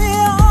gonna be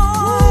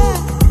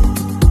alright.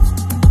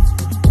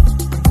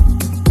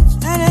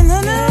 And in the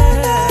night,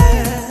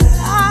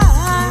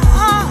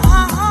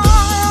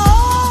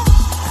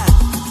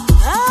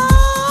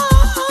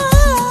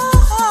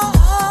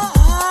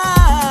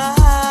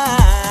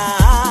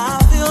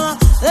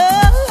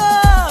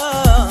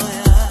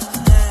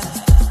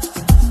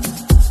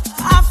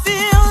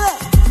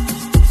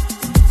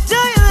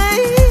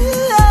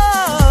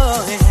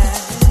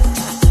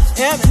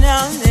 every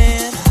now and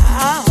then,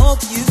 I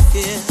hope you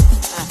feel.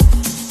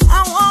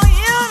 I want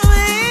you to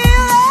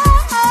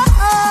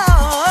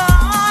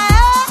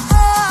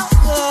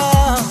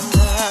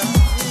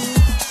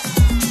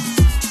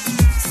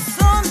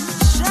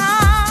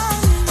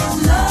sunshine,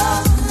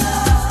 love,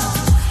 love,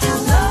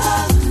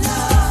 love,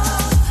 love,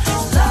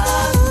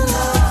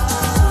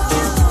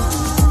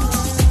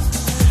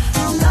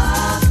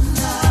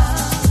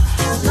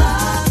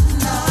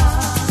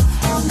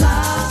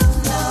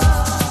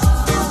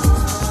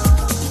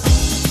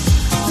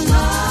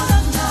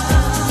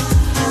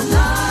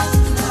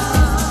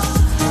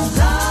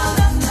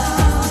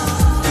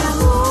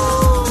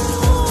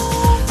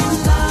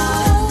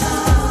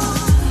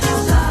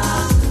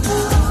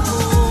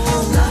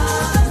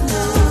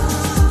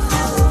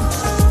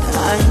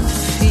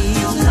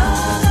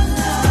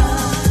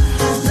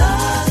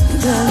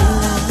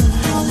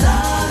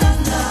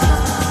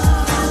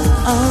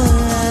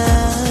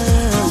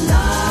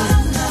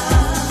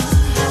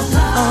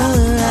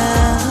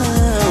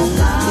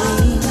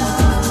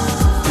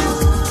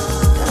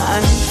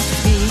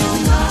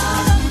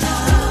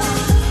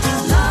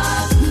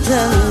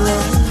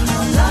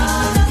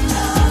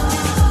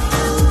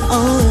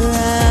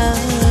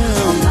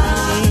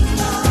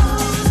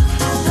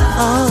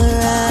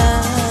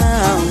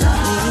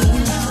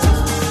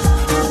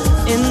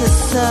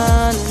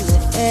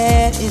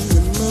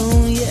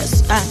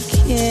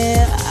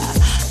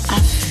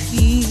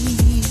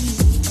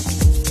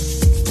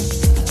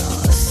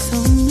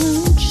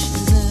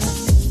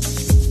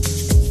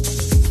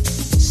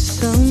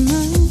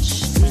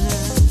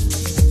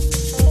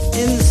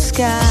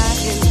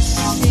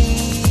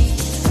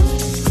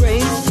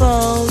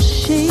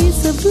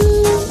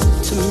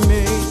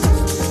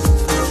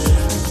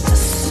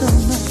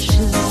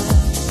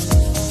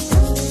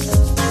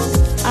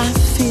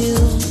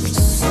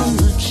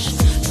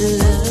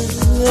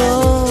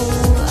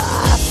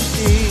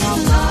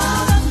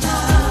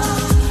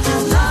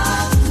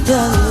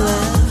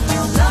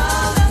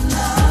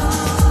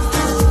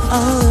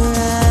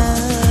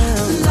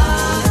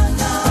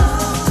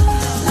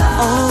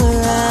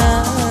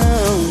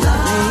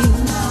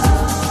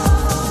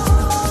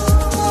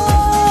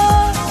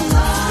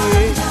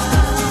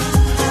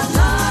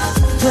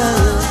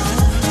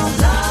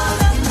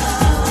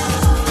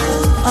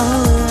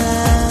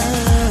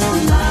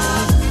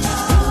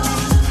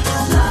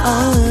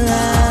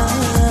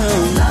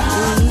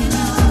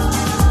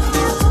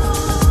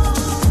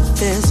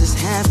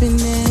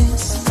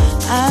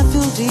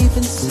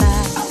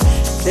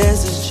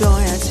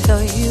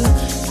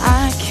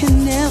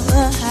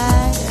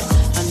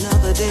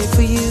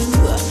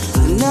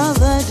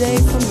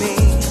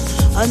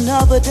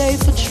 Another day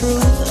for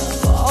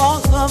truth, for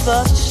all of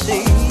us to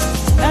see.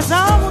 As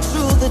I walk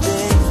through the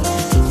day,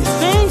 if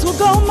things will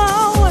go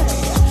my way,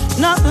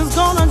 nothing's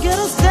gonna get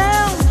us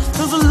down,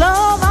 'cause the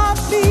love I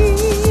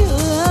feel,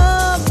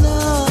 love,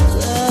 love,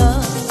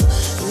 love,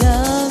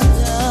 love,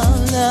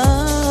 love,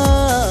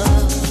 love.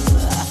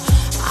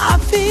 I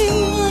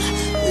feel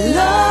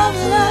love,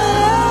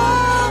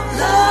 love,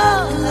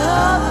 love,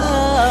 love,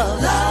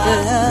 love, love.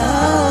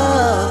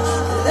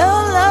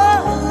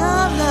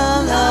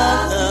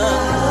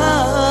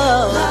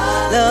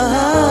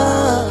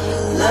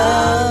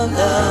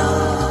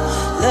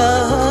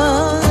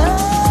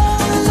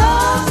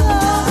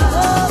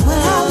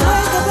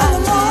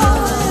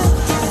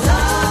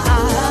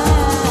 I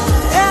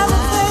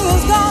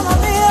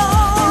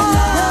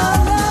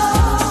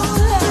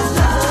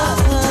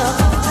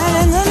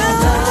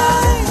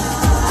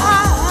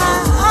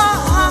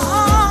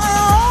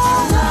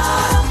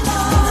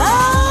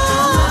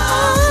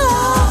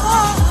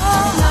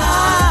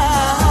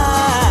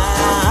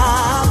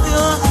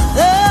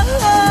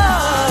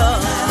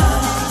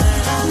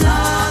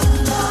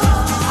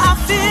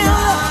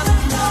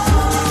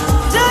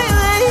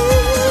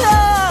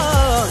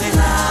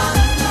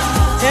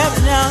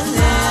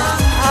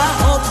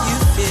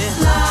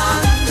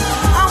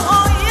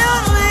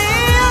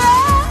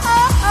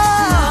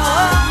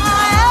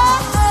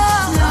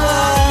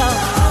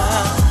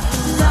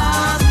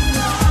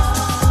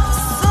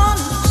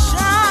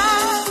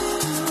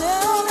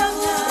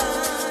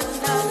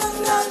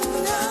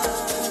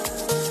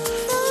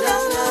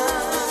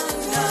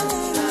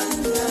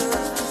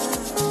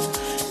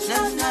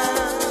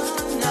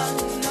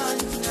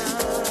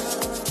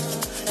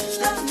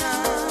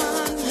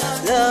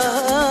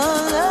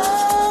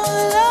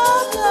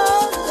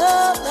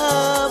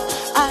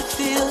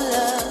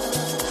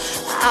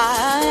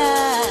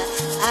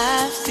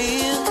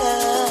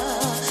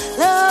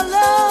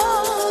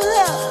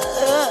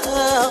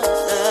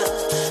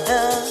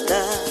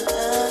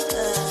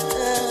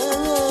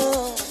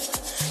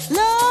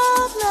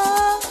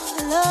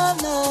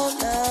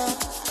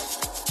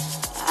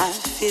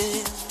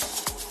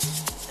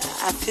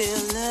I feel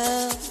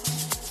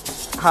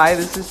love. Hi,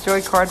 this is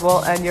Joy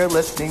Cardwell, and you're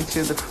listening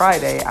to the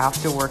Friday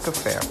After Work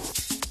Affair.